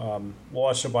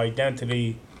loss of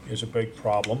identity is a big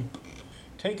problem.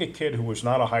 Take a kid who was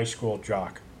not a high school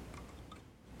jock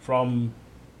from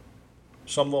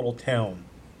some little town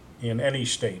in any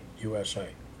state, USA.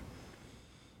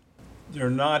 They're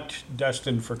not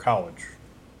destined for college.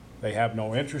 They have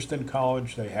no interest in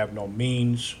college. They have no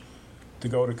means to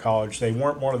go to college. They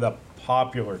weren't one of the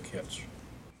popular kids.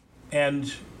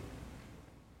 And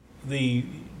the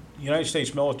United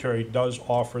States military does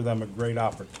offer them a great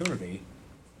opportunity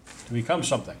to become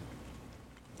something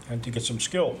and to get some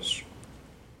skills.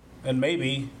 And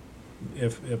maybe,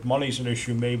 if money's an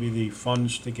issue, maybe the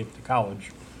funds to get to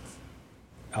college,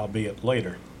 albeit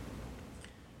later.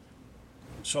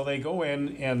 So they go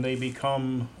in and they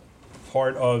become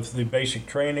part of the basic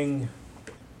training,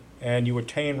 and you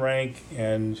attain rank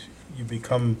and you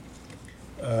become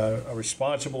a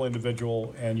responsible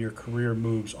individual, and your career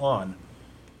moves on.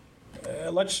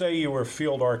 Let's say you were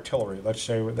field artillery. Let's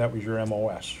say that was your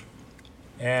MOS.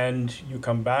 and you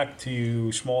come back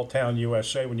to small town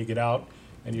USA when you get out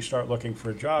and you start looking for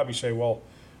a job, you say, well,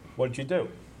 what did you do?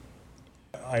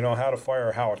 I know how to fire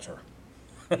a howitzer.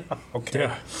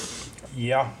 Okay.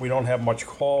 Yeah, we don't have much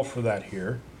call for that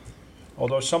here.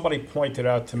 Although somebody pointed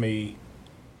out to me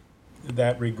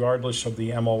that regardless of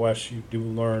the MOS, you do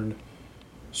learn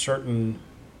certain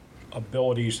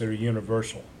abilities that are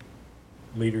universal,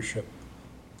 leadership,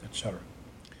 etc.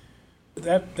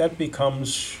 That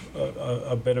becomes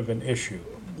a bit of an issue.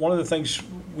 One of the things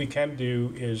we can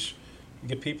do is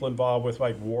get people involved with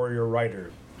like Warrior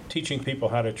Writer, teaching people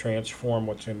how to transform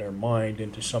what's in their mind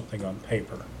into something on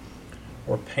paper,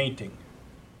 or painting,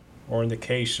 or in the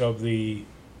case of the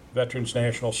Veterans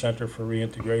National Center for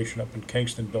Reintegration up in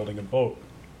Kingston, building a boat.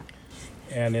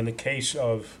 And in the case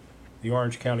of the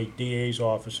Orange County DA's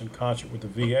office in concert with the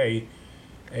VA,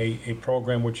 a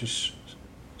program which is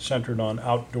centered on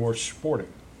outdoor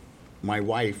sporting. My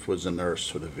wife was a nurse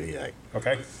for the VA.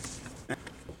 Okay?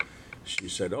 She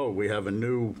said, oh, we have a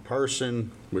new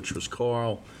person, which was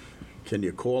Carl. Can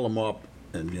you call him up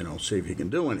and, see if you can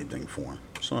do anything for him?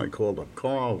 So I called up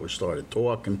Carl. We started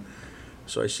talking.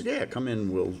 So I said, yeah, come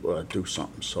in, we'll do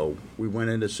something. So we went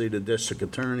in to see the district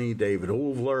attorney, David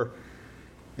Hoovler,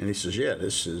 and he says, yeah,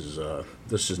 this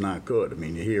is not good. I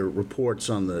mean, you hear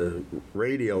reports on the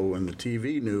radio and the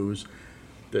TV news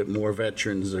that more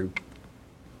veterans are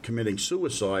committing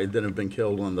suicide than have been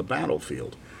killed on the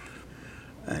battlefield.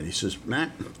 And he says,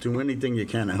 Matt, do anything you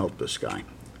can to help this guy.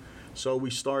 So we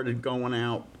started going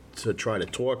out to try to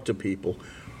talk to people,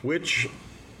 which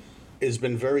has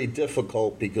been very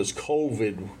difficult because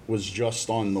COVID was just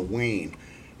on the wane.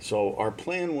 So our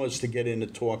plan was to get in to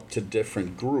talk to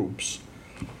different groups,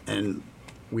 and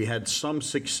we had some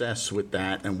success with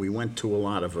that, and we went to a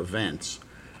lot of events.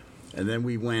 And then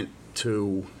we went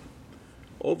to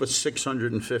over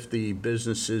 650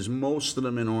 businesses, most of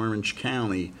them in Orange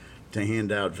County, to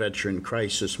hand out veteran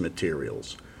crisis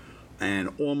materials. And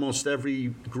almost every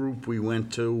group we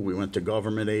went to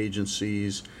government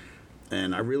agencies,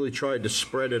 and I really tried to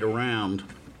spread it around,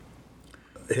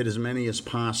 hit as many as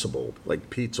possible, like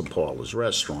pizza parlors,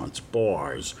 restaurants,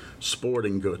 bars,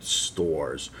 sporting goods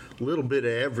stores, a little bit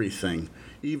of everything,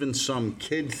 even some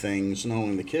kid things,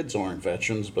 knowing the kids aren't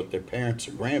veterans, but their parents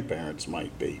or grandparents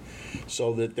might be,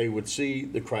 so that they would see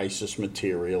the crisis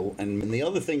material. And the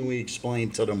other thing we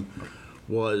explained to them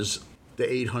was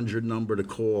the 800 number to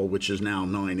call, which is now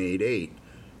 988,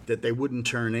 that they wouldn't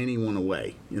turn anyone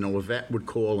away. A vet would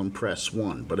call and press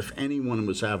 1, but if anyone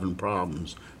was having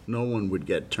problems, no one would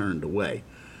get turned away.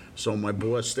 So my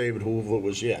boss, David Hoover,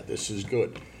 was, yeah, this is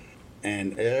good.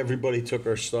 And everybody took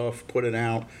our stuff, put it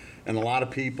out, and a lot of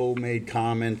people made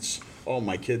comments, oh,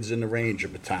 my kid's in the Ranger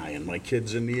Battalion, my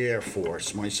kid's in the Air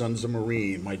Force, my son's a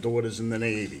Marine, my daughter's in the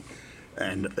Navy.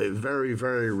 And very,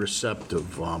 very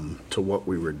receptive to what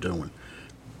we were doing.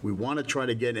 We want to try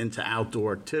to get into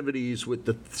outdoor activities with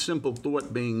the simple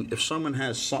thought being, if someone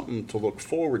has something to look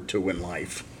forward to in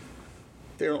life,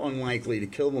 they're unlikely to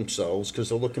kill themselves because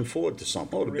they're looking forward to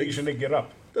something. Oh, the reason to get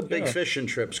up. The big fishing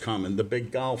trip's coming, the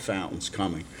big golf fountain's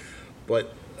coming.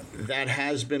 But that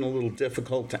has been a little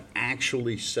difficult to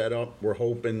actually set up. We're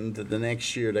hoping that the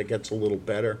next year that gets a little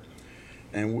better.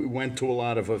 And we went to a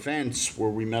lot of events where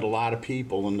we met a lot of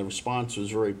people, and the response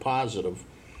was very positive.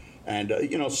 And,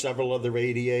 several other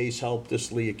ADAs helped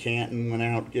us. Leah Canton went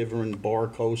out giving bar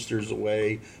coasters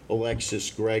away. Alexis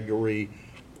Gregory,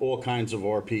 all kinds of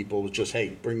our people. Just,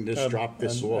 hey, bring this, drop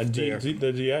this off there.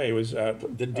 The DA was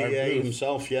at the DA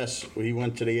himself, yes. He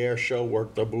went to the air show,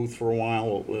 worked our booth for a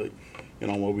while,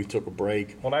 while we took a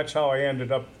break. Well, that's how I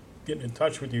ended up getting in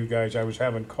touch with you guys. I was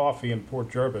having coffee in Port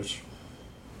Jervis,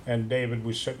 and David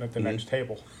was sitting at the next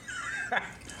table.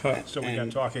 So we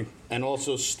got talking. And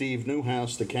also Steve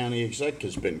Newhouse, the county exec,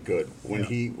 has been good. When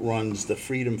he runs the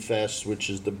Freedom Fest,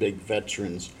 which is the big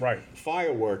veterans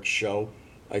fireworks show,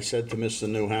 I said to Mr.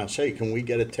 Newhouse, hey, can we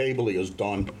get a table? He goes,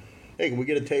 done. Hey, can we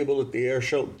get a table at the air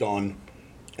show? Done.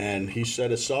 And he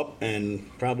set us up, and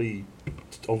probably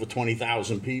over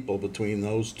 20,000 people between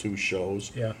those two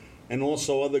shows. Yeah. And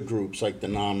also other groups like the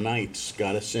Nam Knights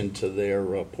got us into their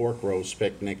pork roast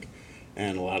picnic.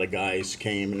 And a lot of guys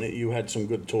came, and you had some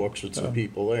good talks with some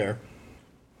people there.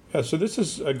 Yeah, so this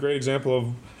is a great example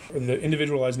of the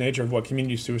individualized nature of what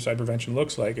community suicide prevention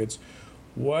looks like. It's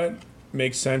what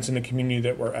makes sense in the community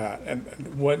that we're at, and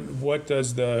what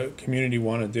does the community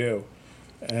want to do.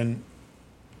 And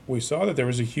we saw that there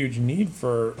was a huge need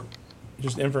for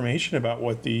just information about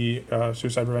what the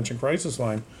Suicide Prevention Crisis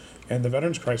Line and the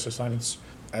Veterans Crisis Line.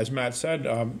 as Matt said,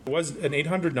 was an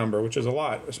 800 number, which is a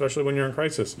lot, especially when you're in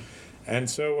crisis. And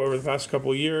so over the past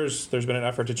couple of years, there's been an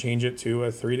effort to change it to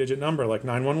a 3-digit number like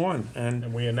 911.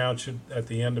 And we announce it at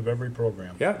the end of every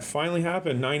program. Yeah, it finally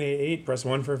happened. 988, press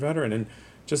 1 for a veteran. And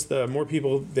just the more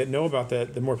people that know about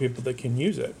that, the more people that can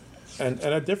use it. And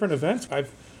at different events,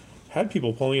 I've had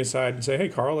people pull me aside and say, hey,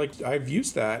 Carl, like I've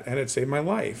used that and it saved my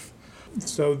life.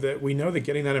 So that we know that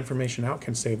getting that information out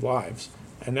can save lives.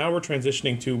 And now we're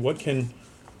transitioning to what can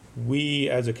we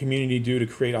as a community do to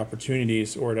create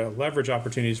opportunities or to leverage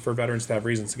opportunities for veterans to have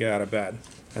reasons to get out of bed.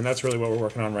 And that's really what we're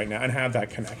working on right now, and have that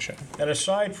connection. And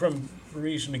aside from the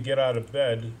reason to get out of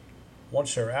bed,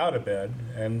 once they're out of bed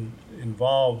and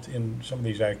involved in some of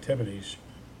these activities,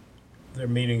 they're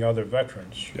meeting other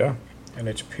veterans. Yeah. And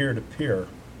it's peer-to-peer.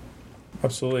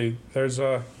 Absolutely. There's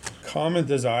a common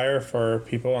desire for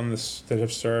people on this that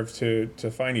have served to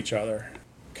find each other,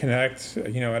 connect, at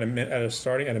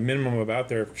a minimum about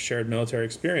their shared military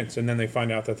experience, and then they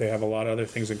find out that they have a lot of other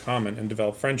things in common and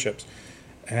develop friendships.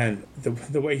 And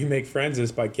the way you make friends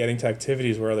is by getting to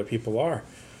activities where other people are.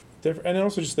 And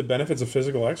also just the benefits of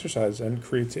physical exercise and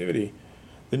creativity.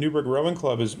 The Newburgh Rowing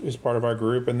Club is part of our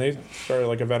group, and they started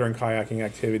like a veteran kayaking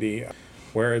activity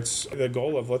where it's the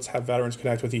goal of let's have veterans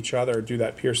connect with each other, do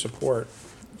that peer support.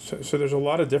 So there's a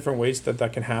lot of different ways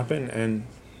that can happen, and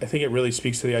I think it really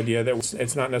speaks to the idea that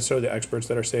it's not necessarily the experts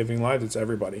that are saving lives, it's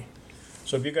everybody.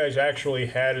 So have you guys actually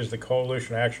had, as the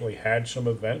coalition, actually had some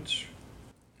events?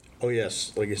 Oh,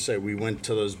 yes. Like I said, we went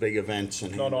to those big events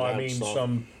and No, I mean stuff.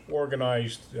 some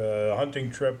organized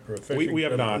hunting trip or fishing We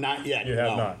have trip? not. Not yet. You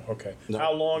have no. not, okay. No.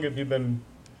 How long have you been,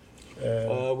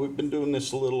 We've been doing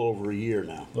this a little over a year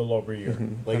now. a little over a year?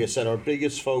 Like I said, our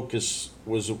biggest focus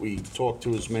was that we talked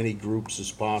to as many groups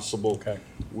as possible. Okay.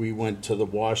 We went to the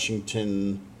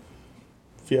Washington.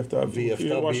 VFW.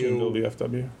 Washingtonville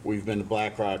VFW. We've been to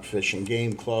Black Rock Fish and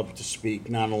Game Club to speak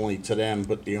not only to them,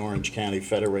 but the Orange County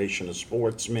Federation of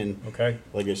Sportsmen. Okay.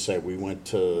 Like I said, we went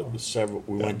to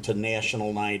went to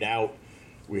National Night Out.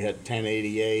 We had 10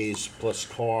 ADAs plus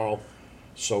Carl.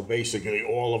 So basically,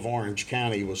 all of Orange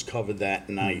County was covered that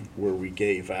night where we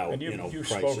gave out, And you've crisis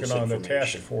spoken on the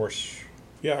task information. force.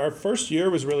 Yeah, our first year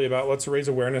was really about let's raise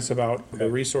awareness about the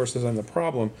resources and the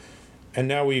problem. And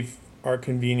now we are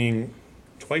convening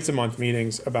twice a month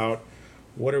meetings about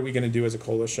what are we going to do as a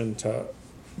coalition to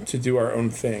do our own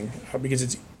thing, because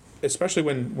it's especially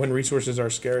when resources are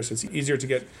scarce, it's easier to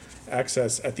get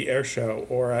access at the air show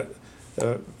or at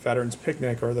the Veterans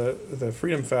Picnic or the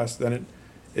Freedom Fest than it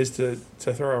is to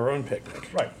throw our own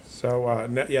picnic. Right. So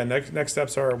next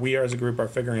steps are we as a group are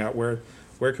figuring out where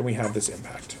can we have this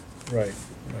impact. Right.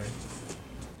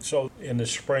 So in the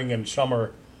spring and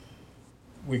summer,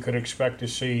 we could expect to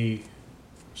see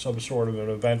some sort of an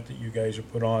event that you guys have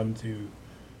put on to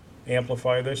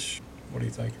amplify this? What do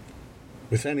you think?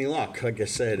 With any luck, like I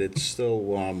said, it's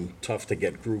still tough to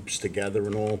get groups together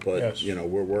and all, but Yes.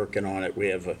 we're working on it. We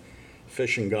have a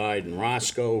fishing guide in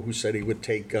Roscoe who said he would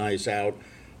take guys out,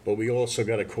 but we also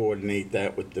got to coordinate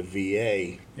that with the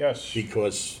VA Yes.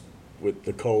 because with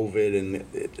the COVID and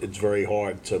it's very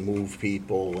hard to move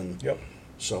people, and Yep.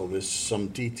 so there's some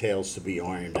details to be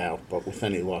ironed out, but with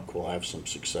any luck, we'll have some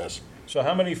success. So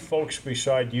how many folks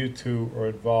beside you two are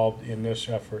involved in this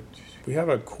effort? We have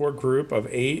a core group of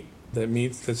 8 that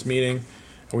meets this meeting,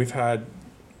 and we've had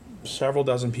several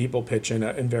dozen people pitch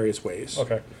in various ways.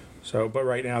 Okay. So, but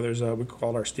right now there's we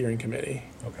call it our steering committee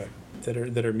Okay.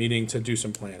 that are meeting to do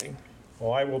some planning.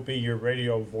 Well, I will be your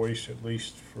radio voice, at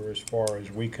least for as far as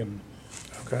we can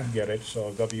Okay. get it.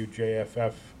 So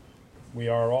WJFF. We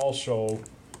are also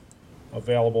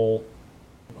available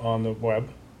on the web.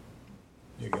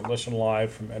 You can listen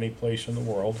live from any place in the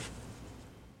world.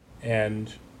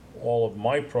 And all of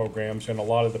my programs and a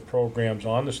lot of the programs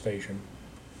on the station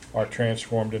are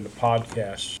transformed into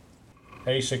podcasts.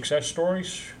 Any success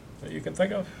stories that you can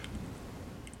think of?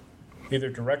 Either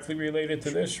directly related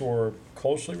to this or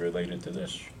closely related to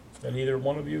this that either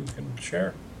one of you can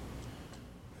share?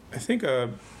 I think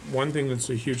one thing that's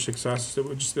a huge success is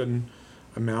just the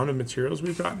amount of materials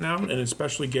we've gotten out, and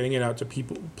especially getting it out to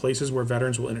places where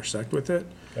veterans will intersect with it.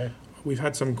 Okay. We've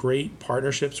had some great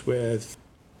partnerships with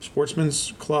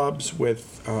sportsmen's clubs, with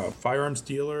firearms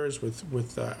dealers,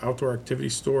 with outdoor activity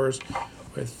stores,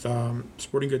 with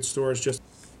sporting goods stores. Just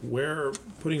we're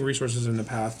putting resources in the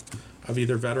path of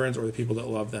either veterans or the people that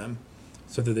love them,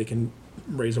 so that they can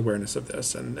raise awareness of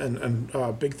this. And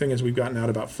a big thing is we've gotten out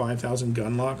about 5,000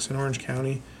 gun locks in Orange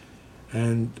County.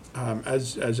 And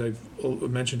as I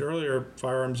mentioned earlier,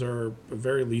 firearms are a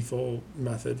very lethal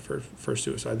method for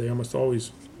suicide. They almost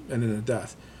always end in a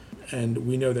death. And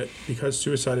we know that because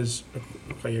suicide is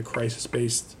a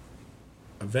crisis-based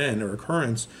event or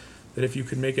occurrence, that if you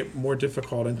could make it more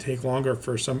difficult and take longer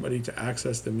for somebody to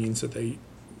access the means that they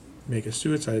make a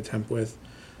suicide attempt with,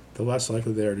 the less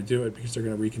likely they are to do it, because they're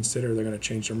going to reconsider, they're going to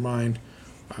change their mind.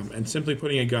 And simply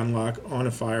putting a gun lock on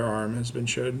a firearm has been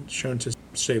shown to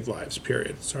save lives,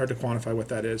 period. It's hard to quantify what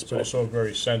that is. It's also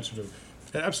very sensitive.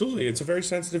 Absolutely. It's a very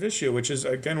sensitive issue, which is,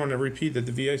 again, I want to repeat that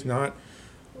the VA is not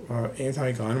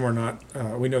anti-gun. We're not.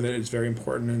 We know that it's very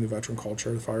important in the veteran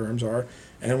culture, the firearms are,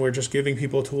 and we're just giving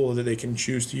people a tool that they can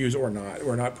choose to use or not.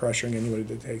 We're not pressuring anybody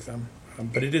to take them.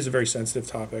 But it is a very sensitive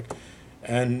topic.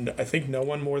 And I think no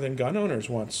one more than gun owners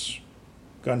wants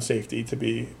gun safety to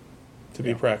be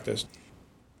practiced.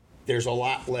 There's a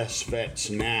lot less vets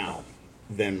now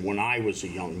than when I was a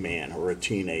young man or a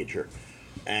teenager.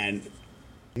 And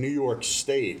New York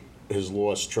State has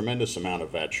lost tremendous amount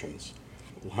of veterans.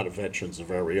 A lot of veterans are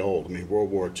very old. I mean, World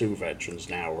War II veterans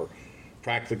now are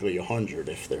practically 100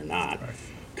 if they're not. Right.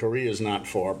 Korea's not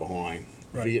far behind.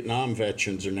 Right. Vietnam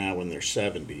veterans are now in their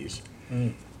 70s.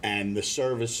 And the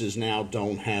services now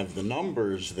don't have the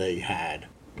numbers they had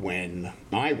when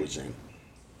I was in.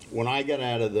 When I got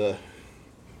out of the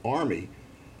Army,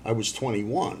 I was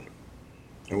 21.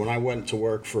 And when I went to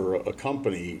work for a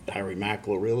company, Harry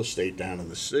Mackler Real Estate down in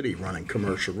the city, running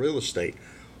commercial real estate,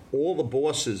 all the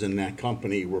bosses in that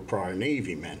company were prior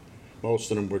Navy men.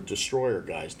 Most of them were destroyer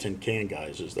guys, tin can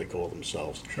guys, as they call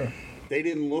themselves. Sure. They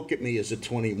didn't look at me as a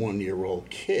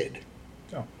 21-year-old kid.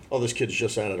 No. Oh, this kid's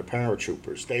just out of the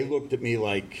paratroopers. They looked at me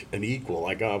like an equal,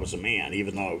 like I was a man,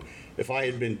 even though if I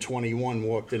had been 21,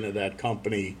 walked into that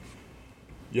company,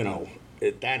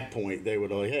 at that point, they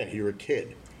would go, hey, you're a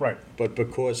kid. Right. But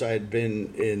because I had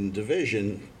been in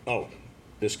division, oh,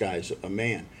 this guy's a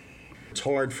man. It's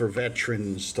hard for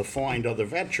veterans to find other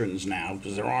veterans now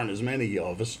because there aren't as many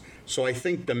of us. So I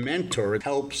think the mentor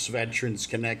helps veterans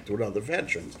connect with other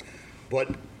veterans.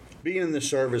 But being in the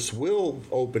service will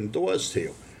open doors to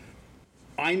you.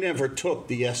 I never took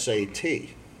the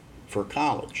SAT for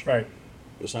college. Right.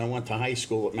 Because I went to high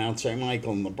school at Mount St.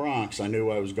 Michael in the Bronx. I knew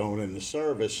I was going in the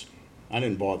service. I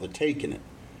didn't bother taking it.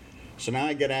 So now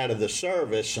I get out of the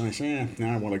service and I say,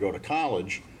 now I want to go to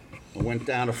college. I went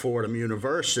down to Fordham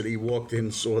University, walked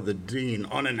in, saw the dean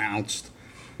unannounced.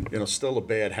 Still a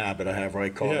bad habit I have,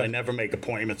 right, Carl? Yeah. I never make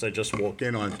appointments. I just walk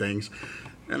in on things.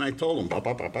 And I told him, bop,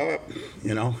 bop, bop, bop,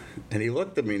 and he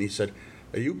looked at me and he said,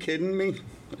 are you kidding me?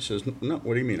 I says, no,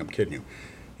 what do you mean I'm kidding you?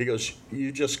 He goes,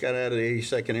 you just got out of the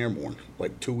 82nd Airborne,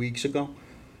 like 2 weeks ago?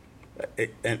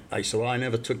 And I said, well, I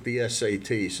never took the SAT.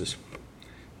 He says,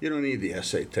 you don't need the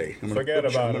SAT. I'm going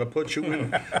to put you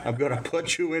in. I'm going to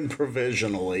put you in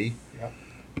provisionally. Yeah.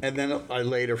 And then I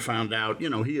later found out,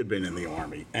 he had been in the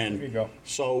Army. And There you go.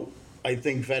 so I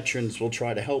think veterans will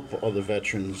try to help other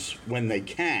veterans when they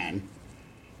can.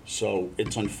 So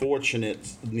it's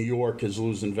unfortunate New York is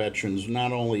losing veterans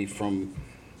not only from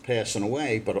passing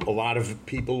away, but a lot of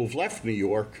people who've left New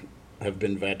York have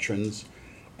been veterans.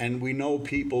 And we know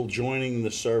people joining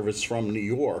the service from New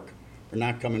York are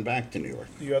not coming back to New York.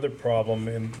 The other problem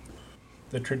in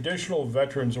the traditional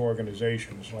veterans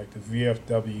organizations like the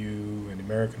VFW and the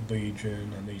American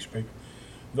Legion and these people,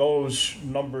 those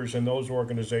numbers in those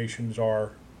organizations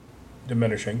are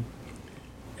diminishing.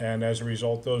 And as a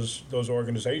result, those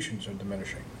organizations are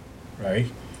diminishing, right?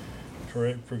 For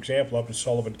example, up in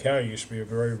Sullivan County used to be a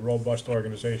very robust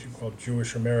organization called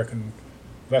Jewish American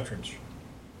Veterans.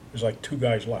 There's like 2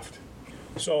 guys left.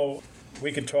 So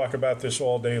we could talk about this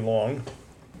all day long.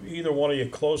 Either one of you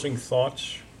closing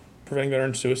thoughts? Preventing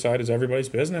veteran suicide is everybody's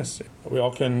business. We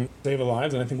all can save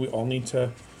lives, and I think we all need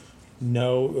to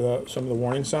know some of the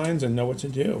warning signs and know what to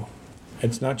do.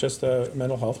 It's not just a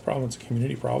mental health problem, it's a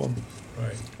community problem.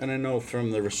 Right. And I know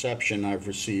from the reception I've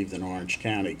received in Orange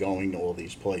County, going to all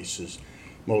these places,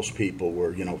 most people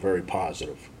were, very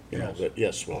positive. Yes. That,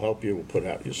 yes, we'll help you, we'll put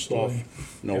out your stuff,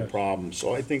 no Yes. problem.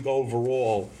 So I think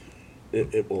overall,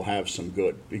 it will have some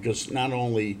good. Because not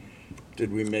only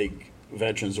did we make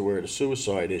veterans aware of the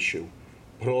suicide issue,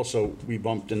 but also we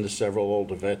bumped into several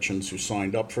older veterans who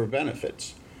signed up for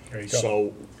benefits. There you go.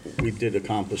 So we did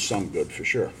accomplish some good for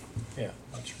sure. Yeah,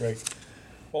 that's great.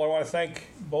 Well, I want to thank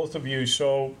both of you.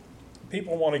 So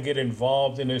people want to get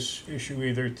involved in this issue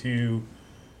either to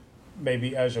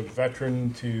maybe as a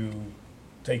veteran to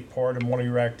take part in one of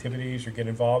your activities or get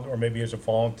involved, or maybe as a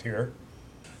volunteer.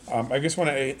 I just want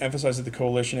to emphasize that the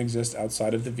coalition exists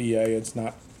outside of the VA. It's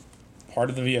not part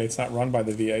of the VA. It's not run by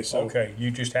the VA. So Okay,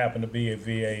 you just happen to be a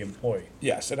VA employee.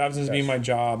 yes, it happens to be Yes. my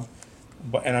job,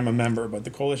 and I'm a member, but the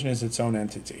coalition is its own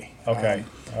entity. Okay,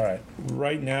 all right.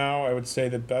 Right now, I would say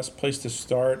the best place to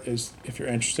start is if you're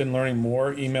interested in learning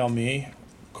more, email me,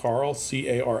 Carl,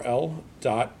 C-A-R-L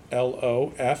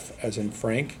 .L-O-F as in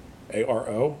Frank,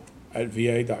 A-R-O at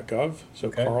va.gov. So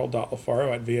Okay.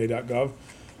 carl.lafaro at va.gov.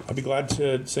 I'll be glad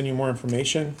to send you more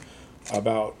information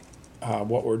about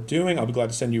what we're doing. I'll be glad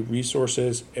to send you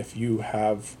resources if you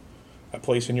have a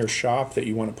place in your shop that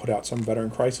you want to put out some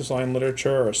veteran crisis line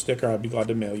literature or a sticker. I'd be glad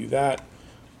to mail you that,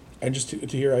 and just to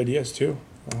hear ideas too.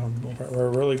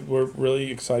 We're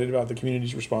really excited about the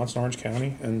community's response in Orange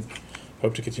County and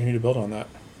hope to continue to build on that.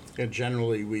 Yeah,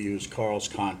 generally, we use Carl's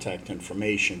contact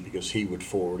information because he would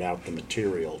forward out the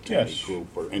material to Yes. any group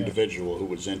or individual who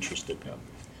was interested. Yeah.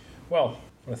 Well,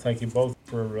 I want to thank you both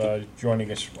for joining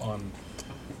us on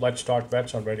Let's Talk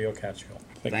Vets on Radio Catskill.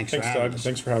 Thanks for having Doug. us.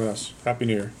 Thanks for having us. Happy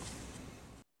New Year.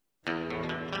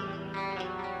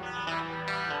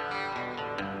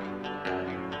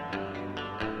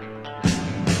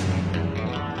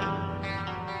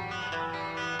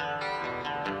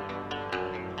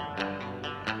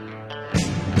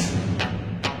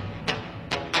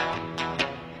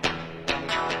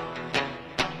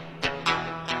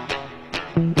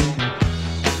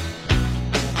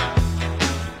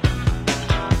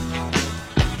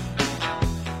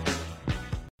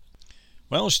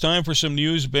 Well, it's time for some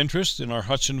news of interest in our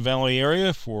Hudson Valley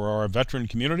area for our veteran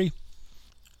community.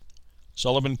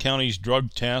 Sullivan County's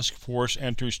Drug Task Force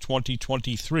enters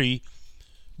 2023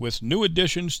 with new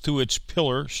additions to its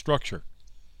pillar structure.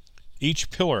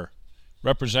 Each pillar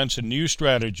represents a new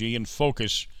strategy and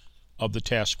focus of the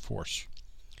task force.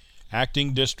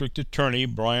 Acting District Attorney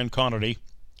Brian Connerty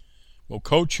will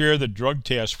co-chair the Drug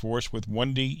Task Force with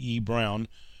Wendy E. Brown,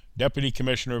 Deputy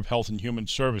Commissioner of Health and Human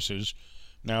Services,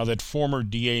 now that former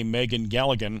DA Megan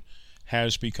Galligan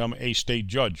has become a state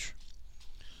judge.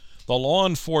 The law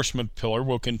enforcement pillar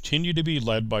will continue to be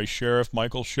led by Sheriff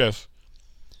Michael Schiff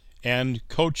and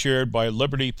co-chaired by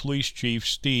Liberty Police Chief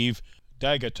Steve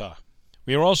D'Agata.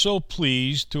 We are also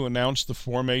pleased to announce the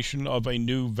formation of a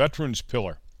new veterans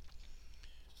pillar.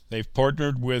 They've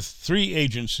partnered with 3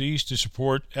 agencies to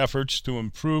support efforts to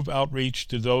improve outreach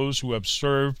to those who have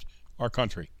served our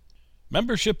country.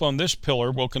 Membership on this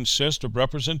pillar will consist of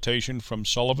representation from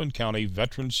Sullivan County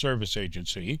Veterans Service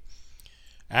Agency,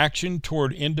 Action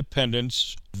Toward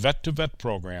Independence Vet-to-Vet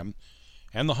program,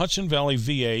 and the Hudson Valley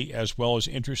VA, as well as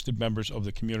interested members of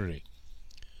the community.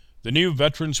 The new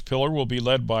Veterans Pillar will be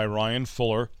led by Ryan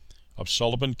Fuller of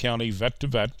Sullivan County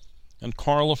Vet-to-Vet and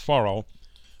Carl Faro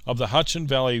of the Hudson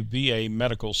Valley VA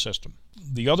Medical System.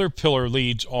 The other pillar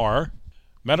leads are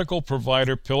Medical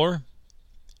Provider Pillar,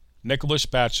 Nicholas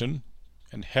Batson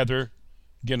and Heather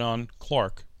Ginnon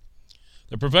Clark.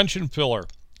 The Prevention Pillar,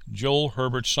 Jill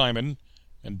Herbert Simon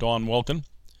and Dawn Welkin.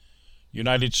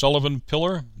 United Sullivan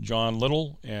Pillar, John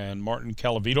Little and Martin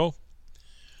Calavito.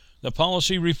 The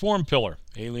Policy Reform Pillar,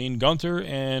 Aileen Gunther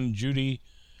and Judy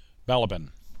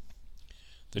Balabin.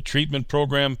 The Treatment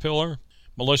Program Pillar,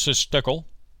 Melissa Steckel.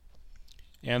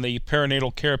 And the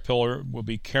Perinatal Care Pillar will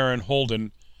be Karen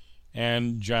Holden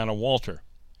and Jana Walter.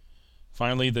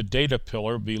 Finally, the Data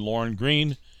Pillar will be Lauren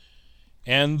Green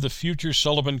and the future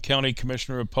Sullivan County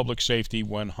Commissioner of Public Safety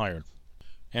when hired.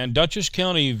 And Dutchess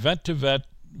County Vet-to-Vet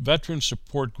Veteran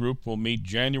Support Group will meet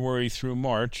January through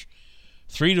March,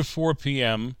 3 to 4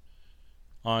 p.m.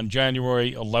 on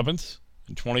January 11th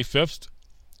and 25th,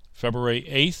 February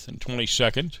 8th and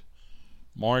 22nd,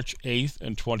 March 8th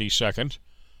and 22nd.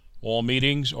 All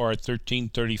meetings are at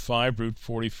 1335 Route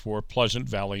 44, Pleasant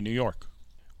Valley, New York.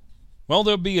 Well,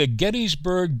 there'll be a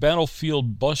Gettysburg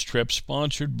Battlefield bus trip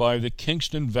sponsored by the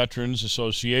Kingston Veterans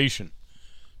Association.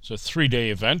 It's a 3-day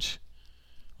event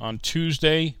on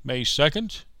Tuesday, May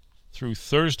 2nd through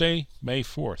Thursday, May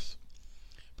 4th.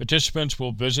 Participants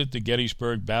will visit the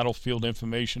Gettysburg Battlefield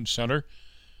Information Center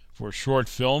for a short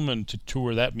film and to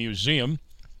tour that museum.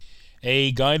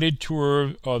 A guided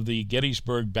tour of the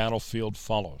Gettysburg Battlefield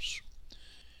follows.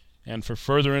 And for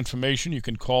further information, you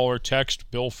can call or text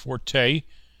Bill Forte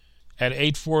at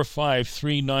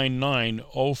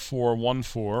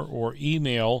 845-399-0414 or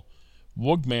email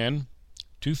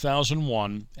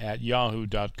woogman2001 at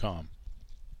yahoo.com.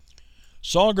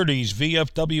 Saugerties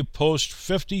VFW Post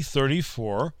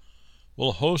 5034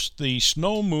 will host the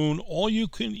Snow Moon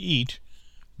All-You-Can-Eat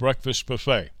Breakfast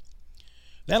Buffet.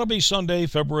 That'll be Sunday,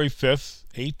 February 5th,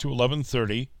 8 to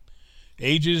 11:30.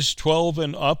 Ages 12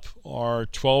 and up are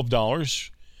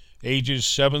 $12. Ages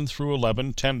 7 through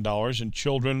 11, $10, and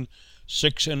children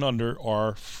 6 and under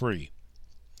are free.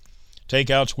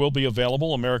 Takeouts will be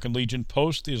available. American Legion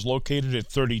Post is located at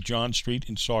 30 John Street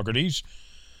in Saugerties.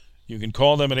 You can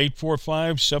call them at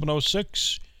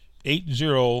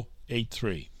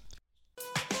 845-706-8083.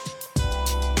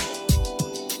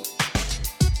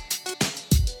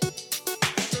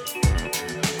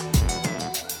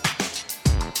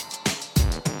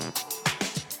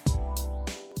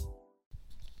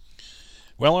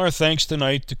 Well, our thanks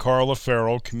tonight to Carla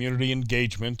Faro, Community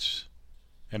Engagement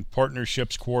and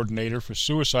Partnerships Coordinator for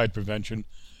Suicide Prevention,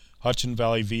 Hudson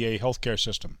Valley VA Healthcare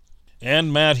System,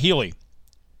 and Matt Healy,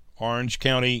 Orange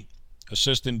County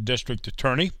Assistant District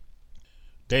Attorney,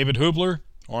 David Hubler,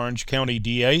 Orange County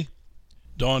DA,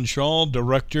 Don Shaw,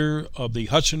 Director of the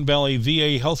Hudson Valley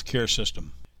VA Healthcare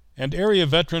System, and area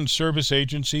veteran service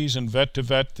agencies and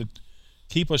vet-to-vet that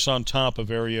keep us on top of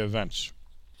area events.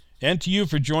 And to you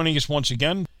for joining us once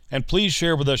again, and please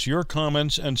share with us your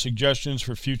comments and suggestions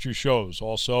for future shows.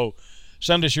 Also,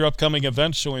 send us your upcoming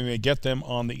events so we may get them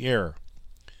on the air.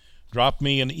 Drop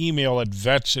me an email at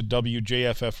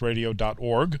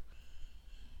vets@wjffradio.org.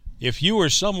 If you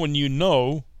or someone you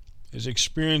know is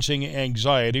experiencing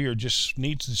anxiety or just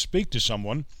needs to speak to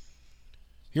someone,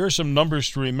 here are some numbers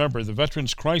to remember. The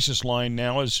Veterans Crisis Line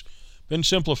now has been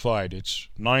simplified. It's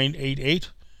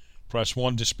 988. Press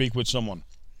 1 to speak with someone.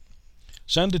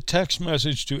 Send a text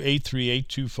message to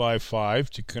 838-255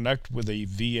 to connect with a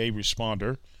VA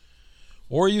responder,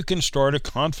 or you can start a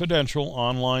confidential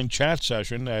online chat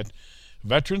session at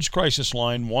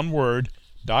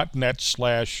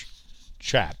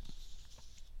veteranscrisisline.net/chat.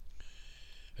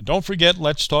 And don't forget,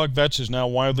 Let's Talk Vets is now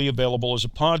widely available as a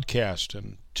podcast.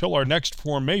 Until our next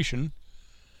formation,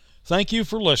 thank you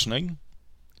for listening.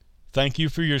 Thank you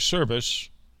for your service.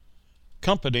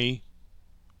 Company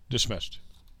dismissed.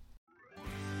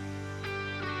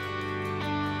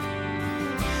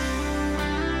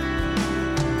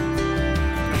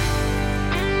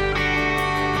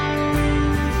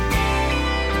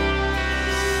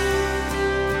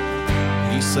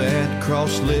 Sat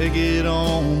cross-legged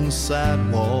on the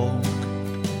sidewalk.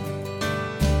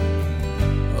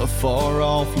 A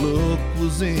far-off look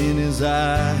was in his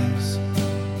eyes.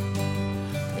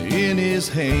 In his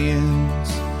hands,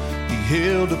 he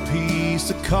held a piece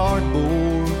of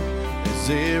cardboard as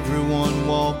everyone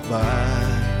walked by.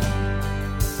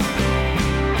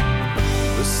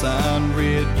 The sign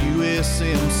read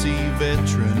USMC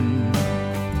Veteran.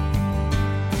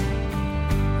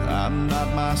 I'm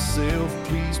not myself,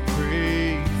 please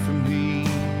pray for me.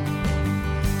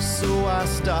 So I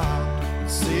stopped and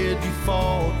said, you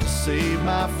fought to save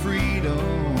my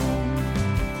freedom.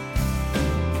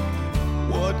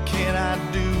 What can I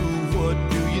do? What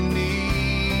do you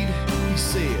need? He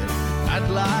said, I'd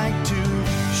like to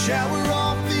shower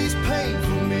off these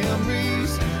painful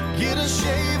memories, get a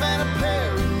shave and a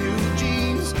pair of new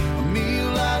jeans, a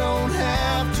meal I don't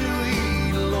have to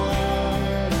eat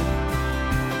alone.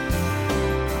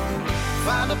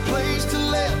 Find a place to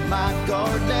let my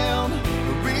guard down,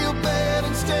 a real bed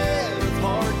instead